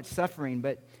so much suffering,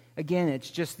 but again,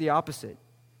 it's just the opposite.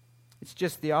 It's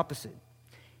just the opposite.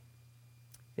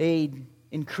 They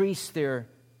increased their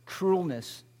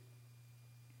cruelness.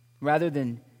 Rather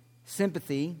than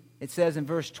sympathy, it says in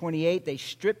verse 28, they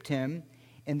stripped him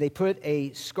and they put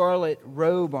a scarlet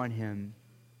robe on him.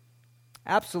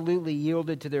 Absolutely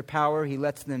yielded to their power, he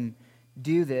lets them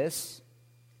do this.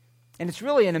 And it's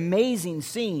really an amazing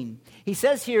scene. He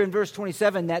says here in verse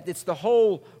 27 that it's the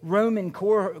whole Roman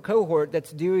cohort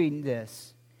that's doing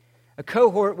this. A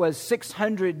cohort was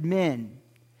 600 men.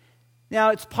 Now,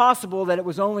 it's possible that it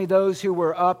was only those who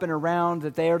were up and around,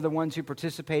 that they are the ones who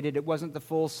participated. It wasn't the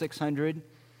full 600.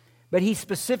 But he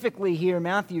specifically here,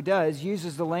 Matthew does,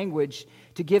 uses the language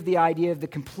to give the idea of the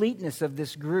completeness of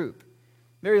this group.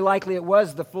 Very likely it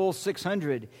was the full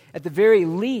 600. At the very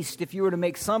least, if you were to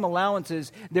make some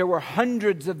allowances, there were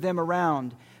hundreds of them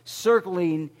around,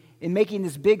 circling and making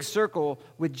this big circle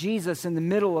with Jesus in the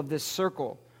middle of this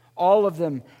circle. All of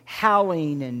them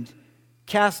howling and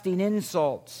casting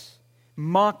insults,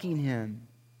 mocking him.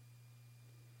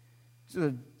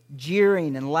 So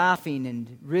jeering and laughing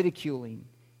and ridiculing.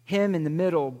 Him in the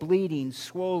middle, bleeding,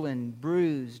 swollen,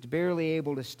 bruised, barely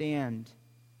able to stand.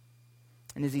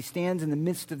 And as he stands in the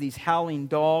midst of these howling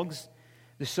dogs,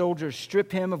 the soldiers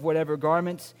strip him of whatever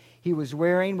garments he was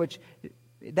wearing, which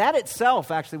that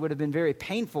itself actually would have been very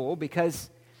painful, because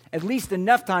at least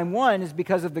enough time, one, is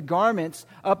because of the garments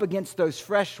up against those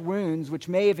fresh wounds, which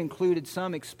may have included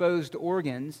some exposed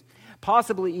organs.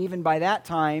 Possibly even by that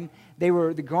time,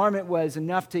 the garment was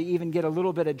enough to even get a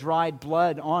little bit of dried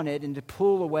blood on it and to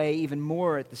pull away even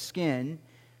more at the skin.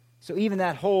 So even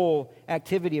that whole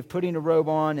activity of putting a robe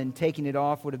on and taking it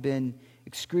off would have been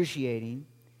excruciating.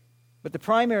 But the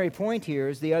primary point here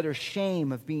is the utter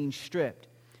shame of being stripped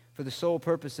for the sole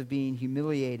purpose of being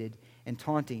humiliated and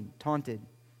taunted,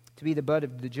 to be the butt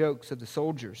of the jokes of the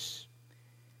soldiers.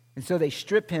 And so they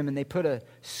strip him and they put a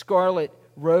scarlet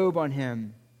robe on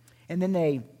him. And then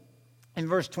they, in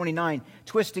verse 29,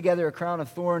 twist together a crown of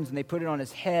thorns and they put it on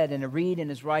his head and a reed in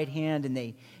his right hand, and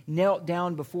they knelt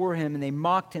down before him and they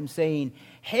mocked him, saying,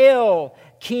 "Hail,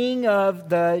 King of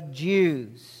the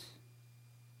Jews."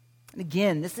 And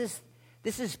again, this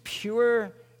is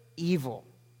pure evil.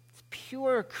 It's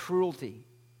pure cruelty.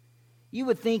 You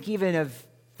would think even of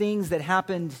things that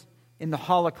happened in the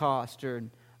Holocaust or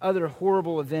other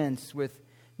horrible events with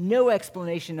no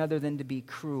explanation other than to be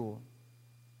cruel.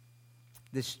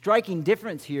 The striking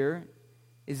difference here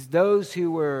is those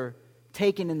who were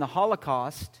taken in the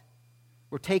Holocaust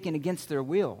were taken against their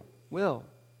will.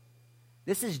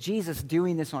 This is Jesus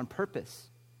doing this on purpose.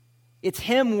 It's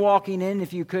him walking in,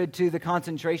 if you could, to the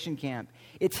concentration camp.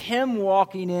 It's him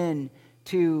walking in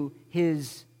to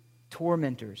his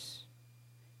tormentors.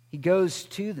 He goes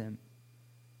to them.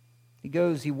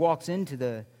 He walks into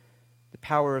the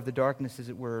power of the darkness, as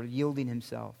it were, yielding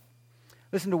himself.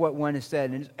 Listen to what one has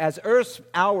said. As Earth's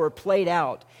hour played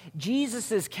out,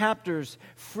 Jesus' captors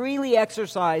freely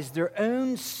exercised their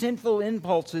own sinful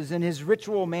impulses in his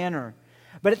ritual manner.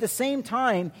 But at the same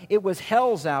time, it was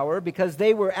hell's hour, because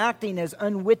they were acting as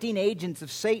unwitting agents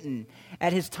of Satan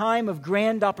at his time of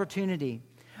grand opportunity.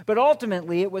 But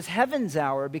ultimately, it was heaven's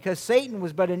hour, because Satan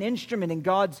was but an instrument in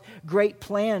God's great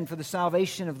plan for the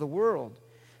salvation of the world.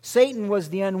 Satan was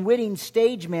the unwitting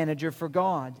stage manager for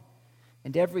God.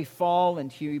 And every fall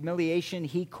and humiliation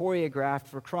he choreographed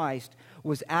for Christ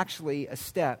was actually a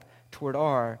step toward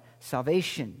our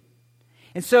salvation.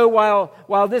 And so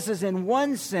while this is in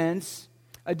one sense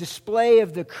a display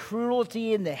of the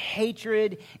cruelty and the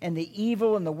hatred and the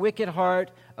evil and the wicked heart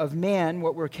of man,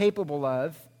 what we're capable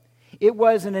of, it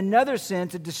was in another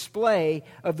sense a display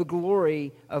of the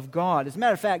glory of God. As a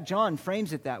matter of fact, John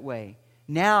frames it that way.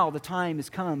 Now the time has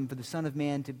come for the Son of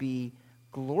Man to be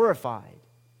glorified.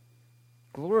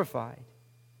 Glorified.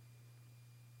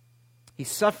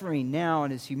 He's suffering now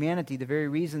in his humanity, the very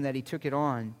reason that he took it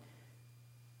on,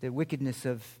 the wickedness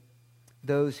of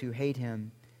those who hate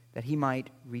him, that he might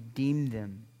redeem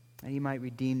them. That he might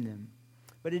redeem them.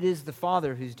 But it is the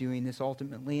Father who's doing this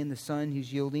ultimately, and the Son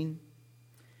who's yielding.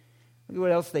 Look at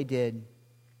what else they did.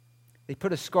 They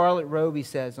put a scarlet robe, he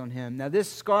says, on him. Now this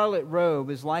scarlet robe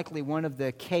is likely one of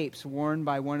the capes worn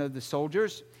by one of the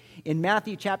soldiers. In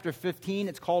Matthew chapter 15,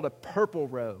 it's called a purple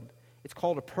robe. It's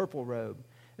called a purple robe.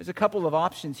 There's a couple of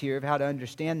options here of how to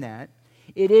understand that.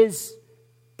 It is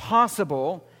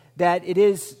possible that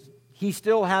he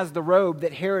still has the robe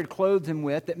that Herod clothed him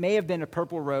with that may have been a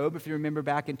purple robe, if you remember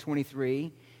back in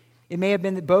 23. It may have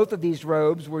been that both of these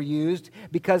robes were used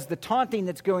because the taunting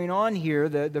that's going on here,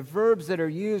 the verbs that are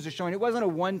used are showing it wasn't a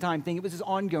one-time thing. It was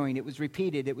ongoing. It was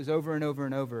repeated. It was over and over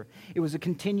and over. It was a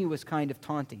continuous kind of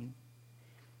taunting.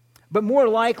 But more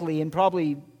likely,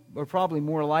 probably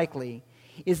more likely,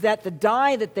 is that the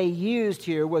dye that they used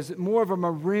here was more of a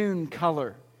maroon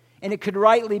color. And it could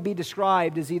rightly be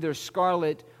described as either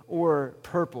scarlet or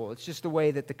purple. It's just the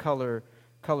way that the color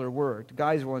worked.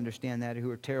 Guys will understand that who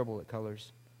are terrible at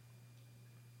colors.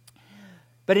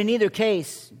 But in either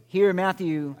case, here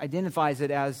Matthew identifies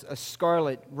it as a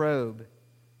scarlet robe.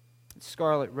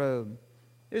 Scarlet robe.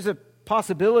 There's a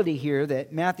possibility here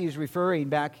that Matthew's referring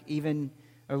back, even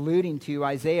alluding to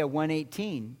Isaiah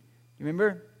 1:18. You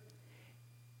remember?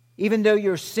 Even though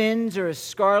your sins are as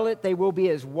scarlet, they will be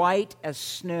as white as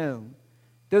snow.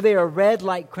 Though they are red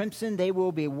like crimson, they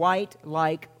will be white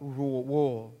like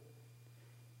wool.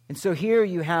 And so here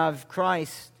you have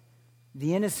Christ,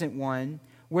 the innocent one,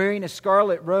 wearing a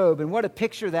scarlet robe. And what a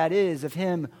picture that is of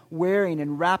him wearing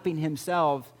and wrapping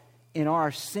himself in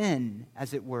our sin,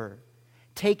 as it were.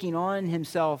 Taking on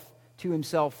to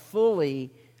himself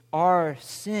fully our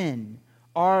sin,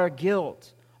 our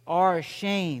guilt, our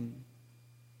shame,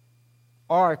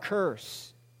 our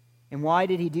curse. And why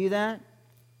did he do that?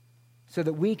 So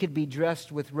that we could be dressed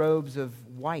with robes of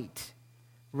white,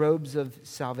 robes of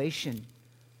salvation.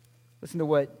 Listen to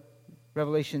what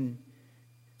Revelation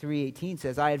 3:18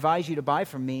 says. I advise you to buy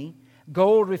from me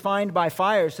gold refined by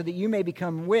fire so that you may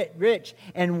become rich,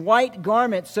 and white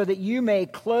garments so that you may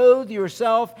clothe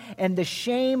yourself, and the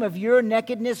shame of your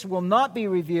nakedness will not be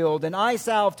revealed, and eye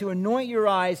salve to anoint your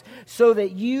eyes so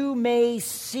that you may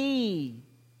see.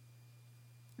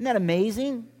 Isn't that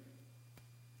amazing?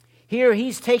 Here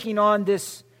he's taking on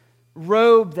this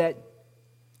robe that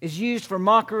is used for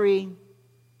mockery,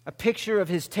 a picture of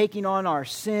his taking on our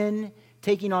sin,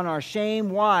 taking on our shame.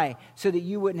 Why? So that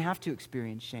you wouldn't have to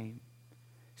experience shame.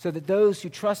 So that those who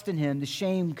trust in him, the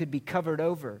shame could be covered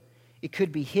over. It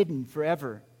could be hidden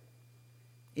forever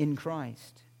in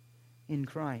Christ. In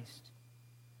Christ.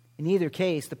 In either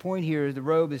case, the point here, the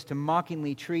robe is to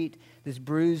mockingly treat this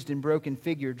bruised and broken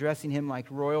figure, dressing him like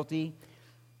royalty.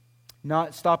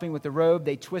 Not stopping with the robe,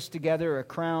 they twist together a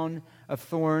crown of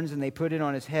thorns and they put it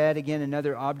on his head. Again,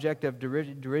 another object of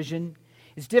derision.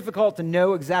 It's difficult to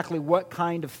know exactly what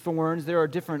kind of thorns. There are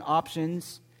different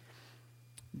options.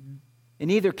 In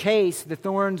either case, the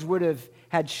thorns would have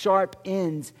had sharp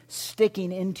ends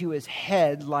sticking into his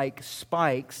head like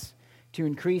spikes to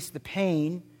increase the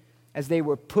pain as they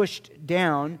were pushed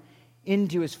down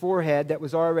into his forehead that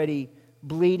was already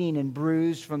bleeding and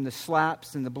bruised from the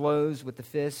slaps and the blows with the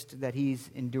fist that he's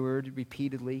endured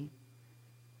repeatedly.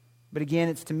 But again,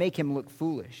 it's to make him look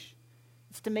foolish.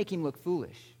 It's to make him look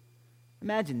foolish.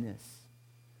 Imagine this.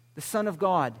 The Son of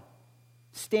God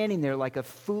standing there like a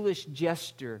foolish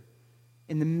jester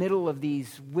in the middle of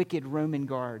these wicked Roman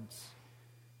guards,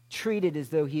 treated as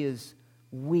though he is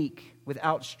weak,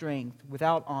 without strength,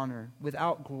 without honor,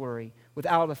 without glory,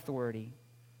 without authority,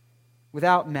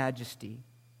 without majesty.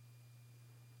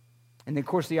 And of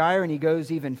course, the irony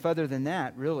goes even further than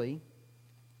that, really.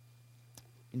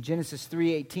 In Genesis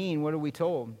 3:18, what are we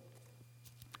told?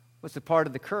 What's the part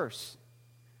of the curse?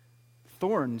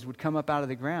 Thorns would come up out of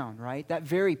the ground, right? That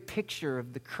very picture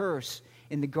of the curse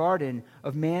in the garden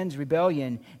of man's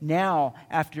rebellion, now,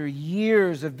 after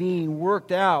years of being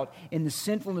worked out in the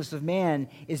sinfulness of man,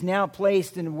 is now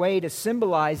placed in a way to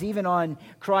symbolize, even on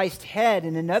Christ's head,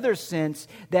 in another sense,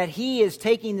 that he is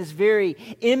taking this very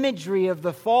imagery of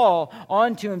the fall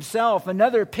onto himself.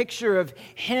 Another picture of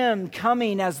him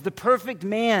coming as the perfect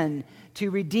man to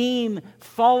redeem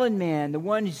fallen man, the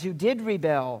ones who did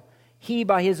rebel. He,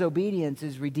 by his obedience,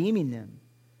 is redeeming them.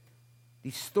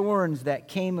 These thorns that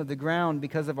came of the ground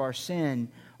because of our sin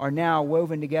are now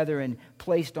woven together and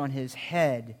placed on his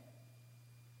head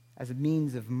as a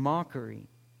means of mockery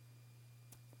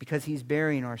because he's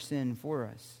bearing our sin for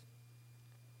us.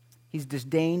 He's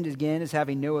disdained again as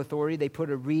having no authority. They put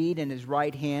a reed in his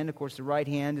right hand. Of course, the right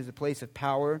hand is a place of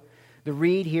power. The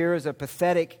reed here is a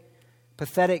pathetic,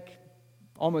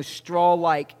 almost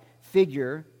straw-like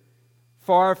figure,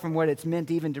 far from what it's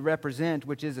meant even to represent,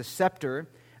 which is a scepter.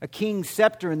 A king's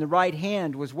scepter in the right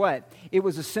hand was what? It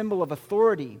was a symbol of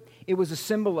authority. It was a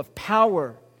symbol of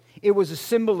power. It was a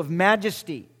symbol of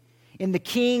majesty. In the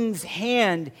king's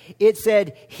hand, it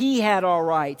said he had all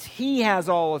rights. He has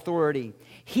all authority.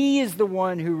 He is the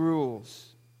one who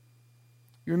rules.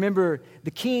 You remember, the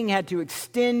king had to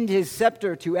extend his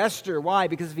scepter to Esther. Why?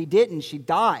 Because if he didn't, she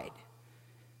died.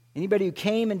 Anybody who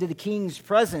came into the king's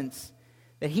presence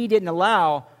that he didn't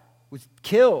allow was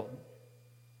killed.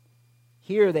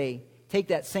 Here they take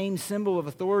that same symbol of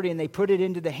authority and they put it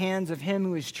into the hands of him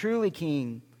who is truly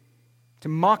king to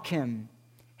mock him.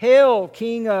 Hail,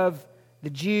 King of the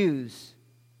Jews.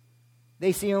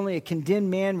 They see only a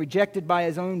condemned man rejected by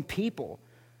his own people,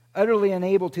 utterly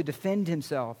unable to defend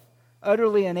himself,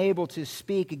 utterly unable to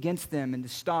speak against them and to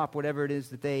stop whatever it is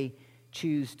that they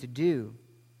choose to do.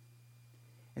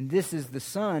 And this is the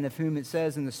Son of whom it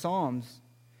says in the Psalms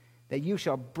that you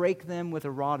shall break them with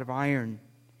a rod of iron.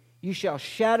 You shall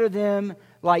shatter them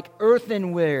like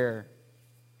earthenware.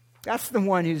 That's the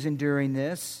one who's enduring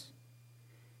this.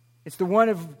 It's the one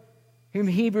of whom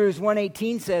Hebrews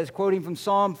 1:18 says, quoting from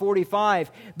Psalm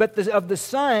 45, but of the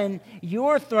Son,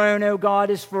 your throne, O God,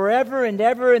 is forever and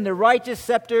ever, and the righteous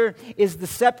scepter is the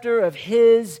scepter of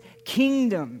his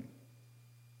kingdom.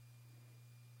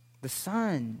 The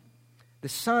Son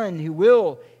who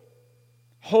will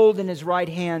hold in his right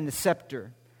hand the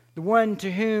scepter, the one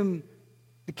to whom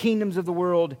the kingdoms of the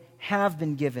world have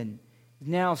been given, is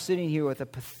now sitting here with a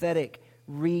pathetic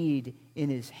reed in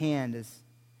his hand as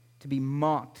to be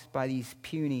mocked by these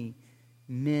puny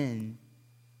men.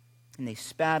 And they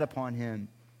spat upon him.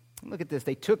 Look at this.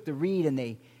 They took the reed and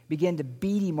they began to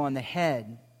beat him on the head.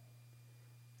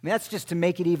 I mean, that's just to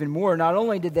make it even more. Not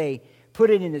only did they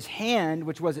put it in his hand,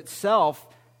 which was itself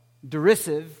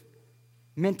derisive,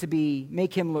 meant to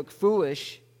make him look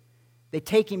foolish, they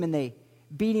take him and they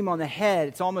beat him on the head.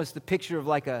 It's almost the picture of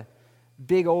like a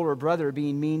big older brother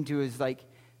being mean to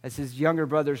as his younger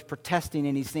brother's protesting,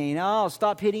 and he's saying, oh,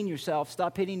 stop hitting yourself,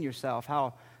 stop hitting yourself.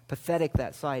 How pathetic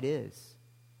that sight is.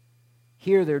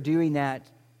 Here they're doing that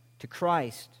to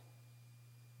Christ,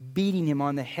 beating him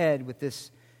on the head with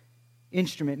this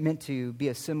instrument meant to be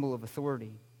a symbol of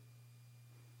authority.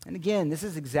 And again, this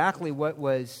is exactly what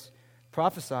was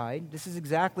prophesied. This is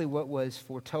exactly what was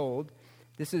foretold.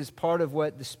 This is part of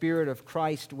what the Spirit of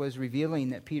Christ was revealing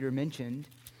that Peter mentioned.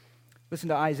 Listen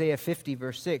to Isaiah 50,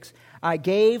 verse 6. I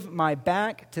gave my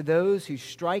back to those who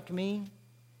strike me,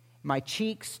 my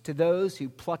cheeks to those who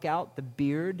pluck out the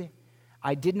beard.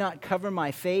 I did not cover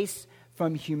my face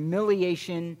from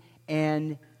humiliation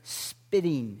and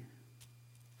spitting.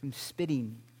 From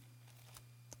spitting.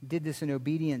 Did this in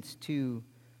obedience to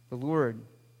the Lord.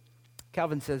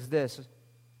 Calvin says this.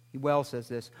 He well says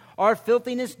this. Our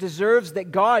filthiness deserves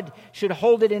that God should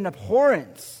hold it in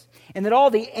abhorrence, and that all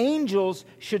the angels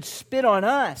should spit on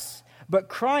us. But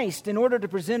Christ, in order to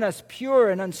present us pure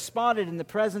and unspotted in the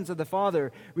presence of the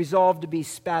Father, resolved to be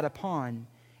spat upon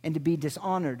and to be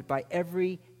dishonored by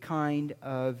every kind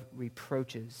of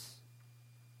reproaches.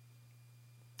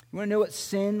 You want to know what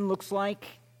sin looks like?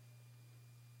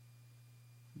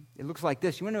 It looks like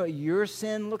this. You want to know what your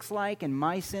sin looks like and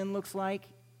my sin looks like?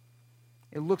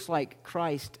 It looks like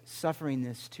Christ suffering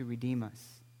this to redeem us.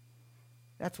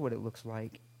 That's what it looks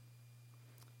like.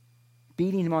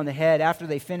 Beating him on the head. After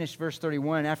they finished, verse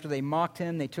 31, after they mocked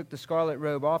him, they took the scarlet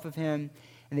robe off of him,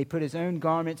 and they put his own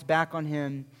garments back on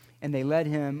him, and they led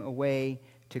him away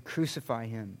to crucify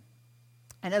him.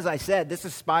 And as I said, this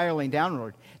is spiraling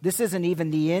downward. This isn't even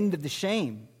the end of the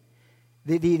shame.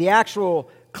 The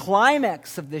actual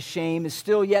climax of this shame is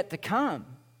still yet to come.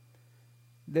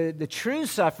 The true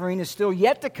suffering is still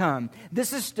yet to come.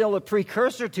 This is still a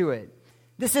precursor to it.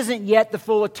 This isn't yet the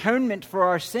full atonement for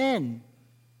our sin.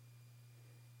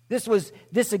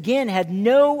 This again had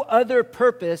no other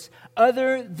purpose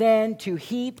other than to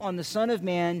heap on the Son of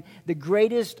Man the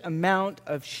greatest amount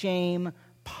of shame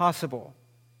possible,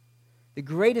 the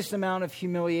greatest amount of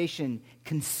humiliation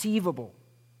conceivable.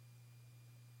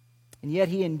 And yet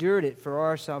he endured it for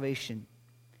our salvation.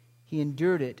 He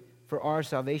endured it for our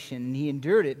salvation, and he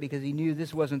endured it because he knew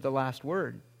this wasn't the last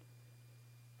word.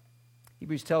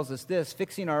 Hebrews tells us this,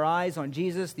 fixing our eyes on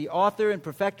Jesus, the author and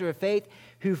perfecter of faith,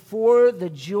 who for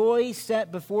the joy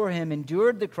set before him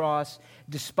endured the cross,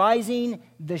 despising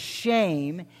the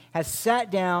shame, has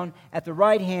sat down at the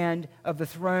right hand of the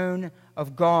throne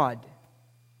of God.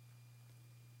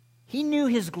 He knew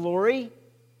his glory.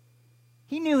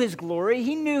 He knew his glory.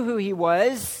 He knew who he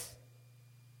was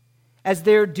as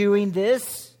they're doing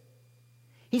this.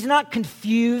 He's not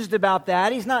confused about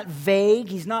that. He's not vague.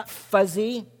 He's not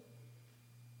fuzzy.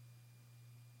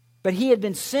 But he had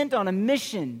been sent on a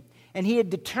mission, and he had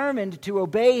determined to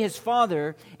obey his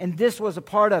Father, and this was a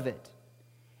part of it.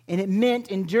 And it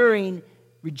meant enduring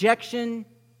rejection,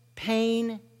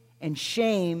 pain, and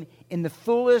shame in the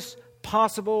fullest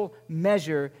possible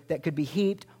measure that could be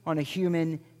heaped on a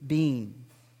human being.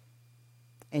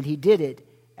 And he did it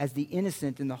as the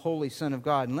innocent and the holy Son of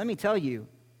God. And let me tell you,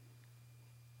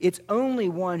 it's only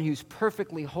one who's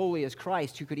perfectly holy as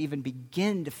Christ who could even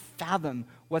begin to fathom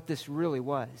what this really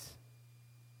was.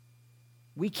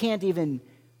 We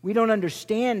don't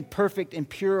understand perfect and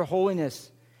pure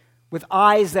holiness with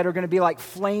eyes that are going to be like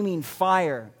flaming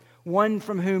fire, one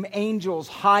from whom angels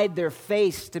hide their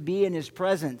face to be in his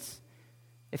presence,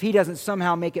 if he doesn't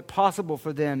somehow make it possible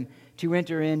for them to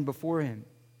enter in before him.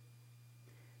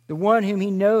 The one whom he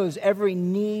knows every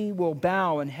knee will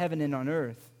bow in heaven and on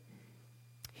earth,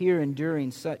 here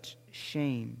enduring such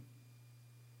shame.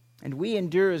 And we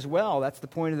endure as well. That's the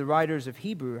point of the writer of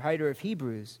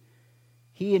Hebrews.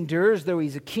 He endures, though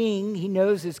he's a king. He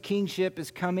knows his kingship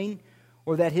is coming,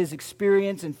 or that his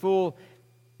experience and full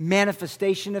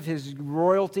manifestation of his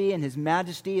royalty and his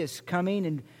majesty is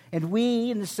coming. And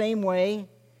we, in the same way,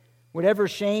 whatever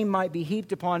shame might be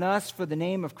heaped upon us for the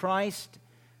name of Christ,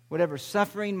 whatever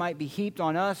suffering might be heaped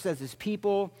on us as his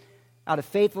people out of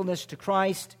faithfulness to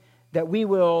Christ, that we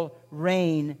will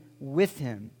reign with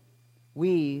him.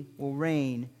 We will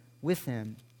reign with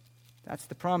him. That's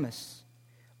the promise.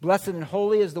 Blessed and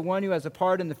holy is the one who has a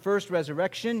part in the first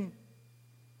resurrection.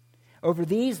 Over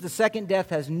these the second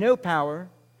death has no power,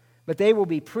 but they will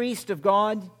be priests of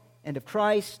God and of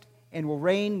Christ and will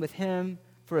reign with him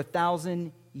for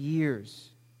 1,000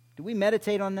 years. Do we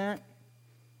meditate on that?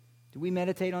 Do we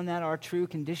meditate on that, our true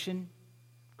condition?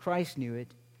 Christ knew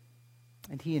it,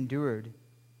 and he endured.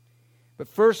 But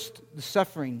first, the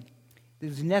suffering that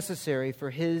is necessary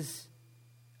for his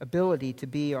ability to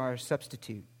be our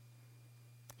substitute.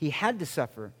 He had to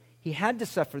suffer. He had to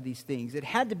suffer these things. It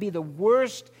had to be the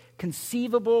worst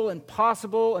conceivable and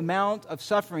possible amount of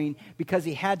suffering because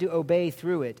he had to obey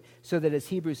through it so that, as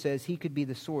Hebrews says, he could be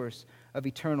the source of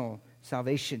eternal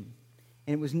salvation.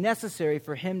 And it was necessary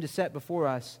for him to set before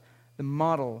us the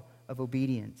model of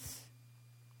obedience.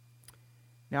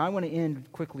 Now, I want to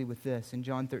end quickly with this in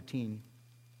John 13.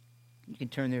 You can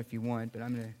turn there if you want, but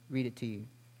I'm going to read it to you.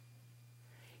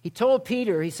 He told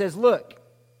Peter, he says, look,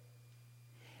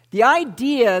 the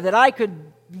idea that I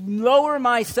could lower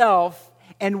myself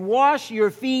and wash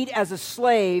your feet as a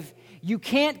slave, you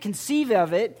can't conceive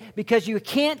of it because you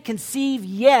can't conceive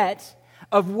yet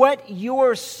of what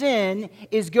your sin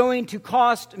is going to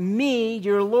cost me,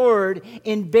 your Lord,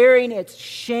 in bearing its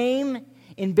shame,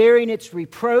 in bearing its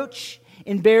reproach,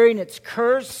 in bearing its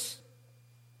curse.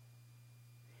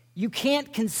 You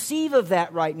can't conceive of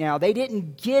that right now. They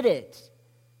didn't get it.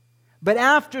 But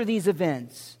after these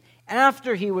events,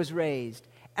 after he was raised,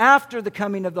 after the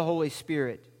coming of the Holy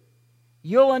Spirit,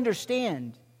 you'll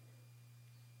understand.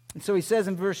 And so he says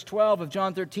in verse 12 of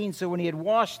John 13, so when he had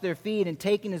washed their feet and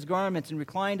taken his garments and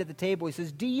reclined at the table, he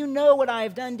says, do you know what I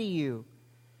have done to you?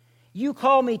 You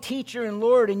call me teacher and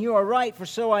Lord, and you are right, for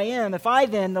so I am. If I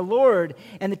then, the Lord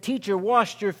and the teacher,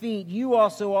 washed your feet, you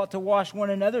also ought to wash one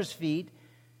another's feet.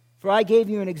 For I gave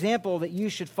you an example that you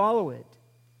should follow it.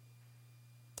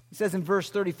 He says in verse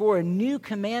 34, a new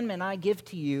commandment I give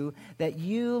to you, that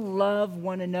you love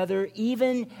one another,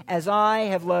 even as I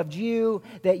have loved you,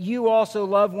 that you also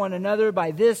love one another.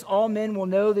 By this all men will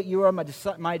know that you are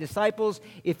my disciples,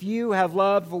 if you have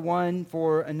love for one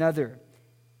for another.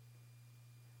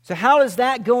 So how is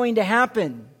that going to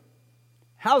happen?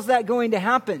 How's that going to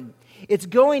happen? It's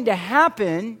going to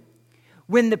happen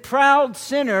when the proud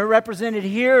sinner, represented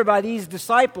here by these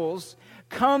disciples,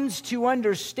 comes to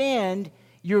understand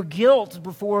your guilt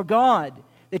before God,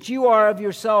 that you are of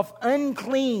yourself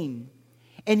unclean,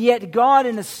 And yet God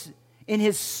in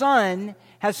His Son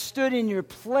has stood in your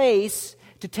place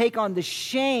to take on the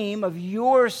shame of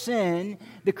your sin,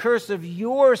 the curse of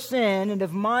your sin and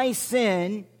of my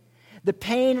sin, the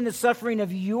pain and the suffering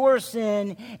of your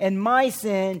sin and my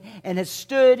sin, and has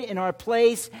stood in our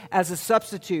place as a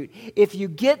substitute. If you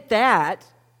get that,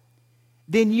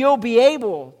 then you'll be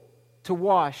able to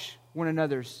wash one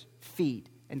another's feet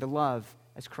and to love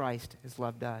as Christ has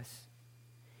loved us.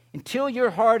 Until your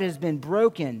heart has been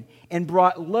broken and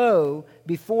brought low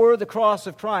before the cross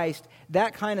of Christ,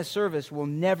 that kind of service will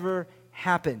never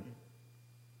happen.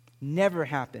 Never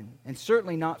happen. And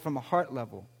certainly not from a heart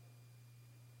level.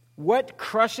 What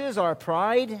crushes our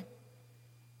pride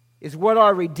is what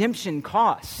our redemption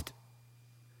cost.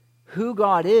 Who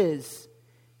God is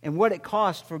and what it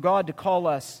cost for God to call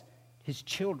us His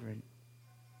children.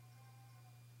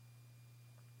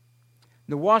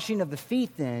 The washing of the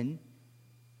feet, then,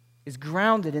 is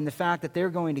grounded in the fact that they're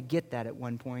going to get that at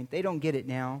one point. They don't get it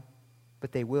now,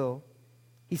 but they will.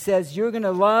 He says, you're going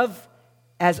to love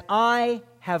as I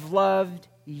have loved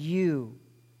you.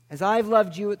 As I've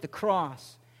loved you at the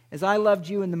cross. As I loved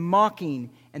you in the mocking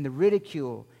and the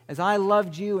ridicule. As I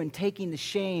loved you in taking the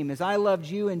shame. As I loved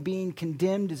you in being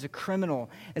condemned as a criminal.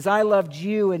 As I loved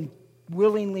you in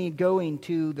willingly going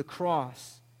to the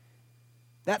cross.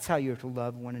 That's how you're to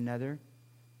love one another.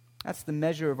 That's the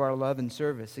measure of our love and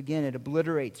service. Again, it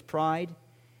obliterates pride.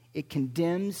 It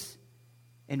condemns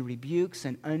and rebukes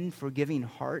an unforgiving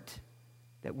heart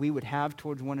that we would have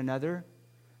towards one another.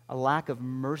 A lack of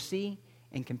mercy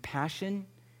and compassion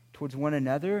towards one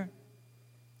another.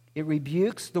 It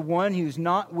rebukes the one who's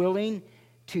not willing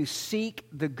to seek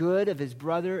the good of his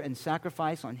brother and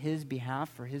sacrifice on his behalf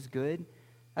for his good.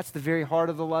 That's the very heart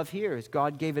of the love here, is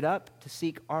God gave it up to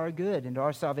seek our good and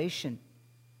our salvation.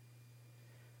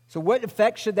 So what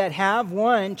effect should that have?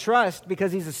 One, trust,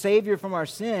 because He's a Savior from our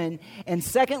sin. And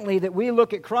secondly, that we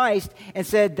look at Christ and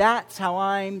said, that's how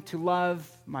I'm to love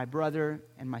my brother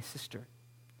and my sister.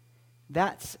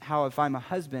 That's how, if I'm a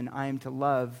husband, I am to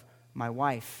love my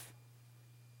wife.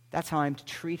 That's how I'm to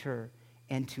treat her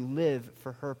and to live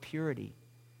for her purity,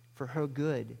 for her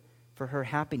good, for her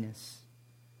happiness.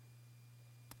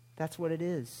 That's what it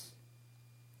is.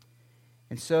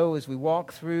 And so as we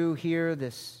walk through here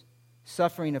this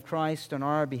suffering of Christ on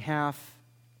our behalf,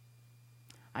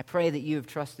 I pray that you have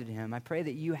trusted Him. I pray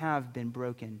that you have been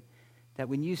broken. That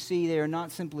when you see they are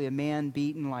not simply a man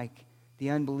beaten like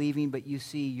the unbelieving, but you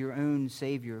see your own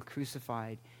Savior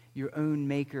crucified, your own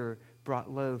Maker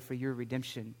brought low for your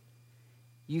redemption.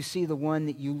 You see the one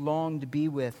that you long to be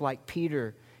with, like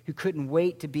Peter, who couldn't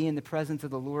wait to be in the presence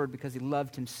of the Lord because he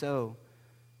loved Him so,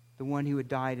 the one who had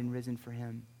died and risen for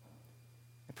him.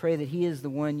 I pray that He is the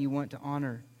one you want to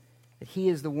honor, that He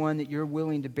is the one that you're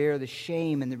willing to bear the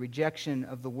shame and the rejection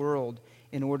of the world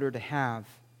in order to have.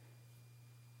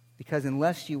 Because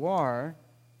unless you're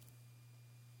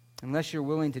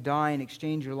willing to die and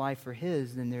exchange your life for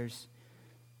His, then there's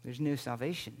no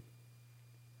salvation.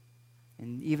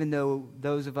 And even though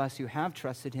those of us who have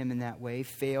trusted Him in that way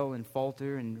fail and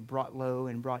falter and brought low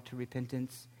and brought to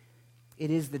repentance, it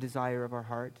is the desire of our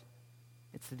heart.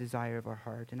 It's the desire of our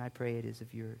heart, and I pray it is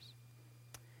of yours.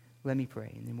 Let me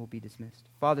pray, and then we'll be dismissed.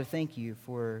 Father, thank you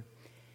for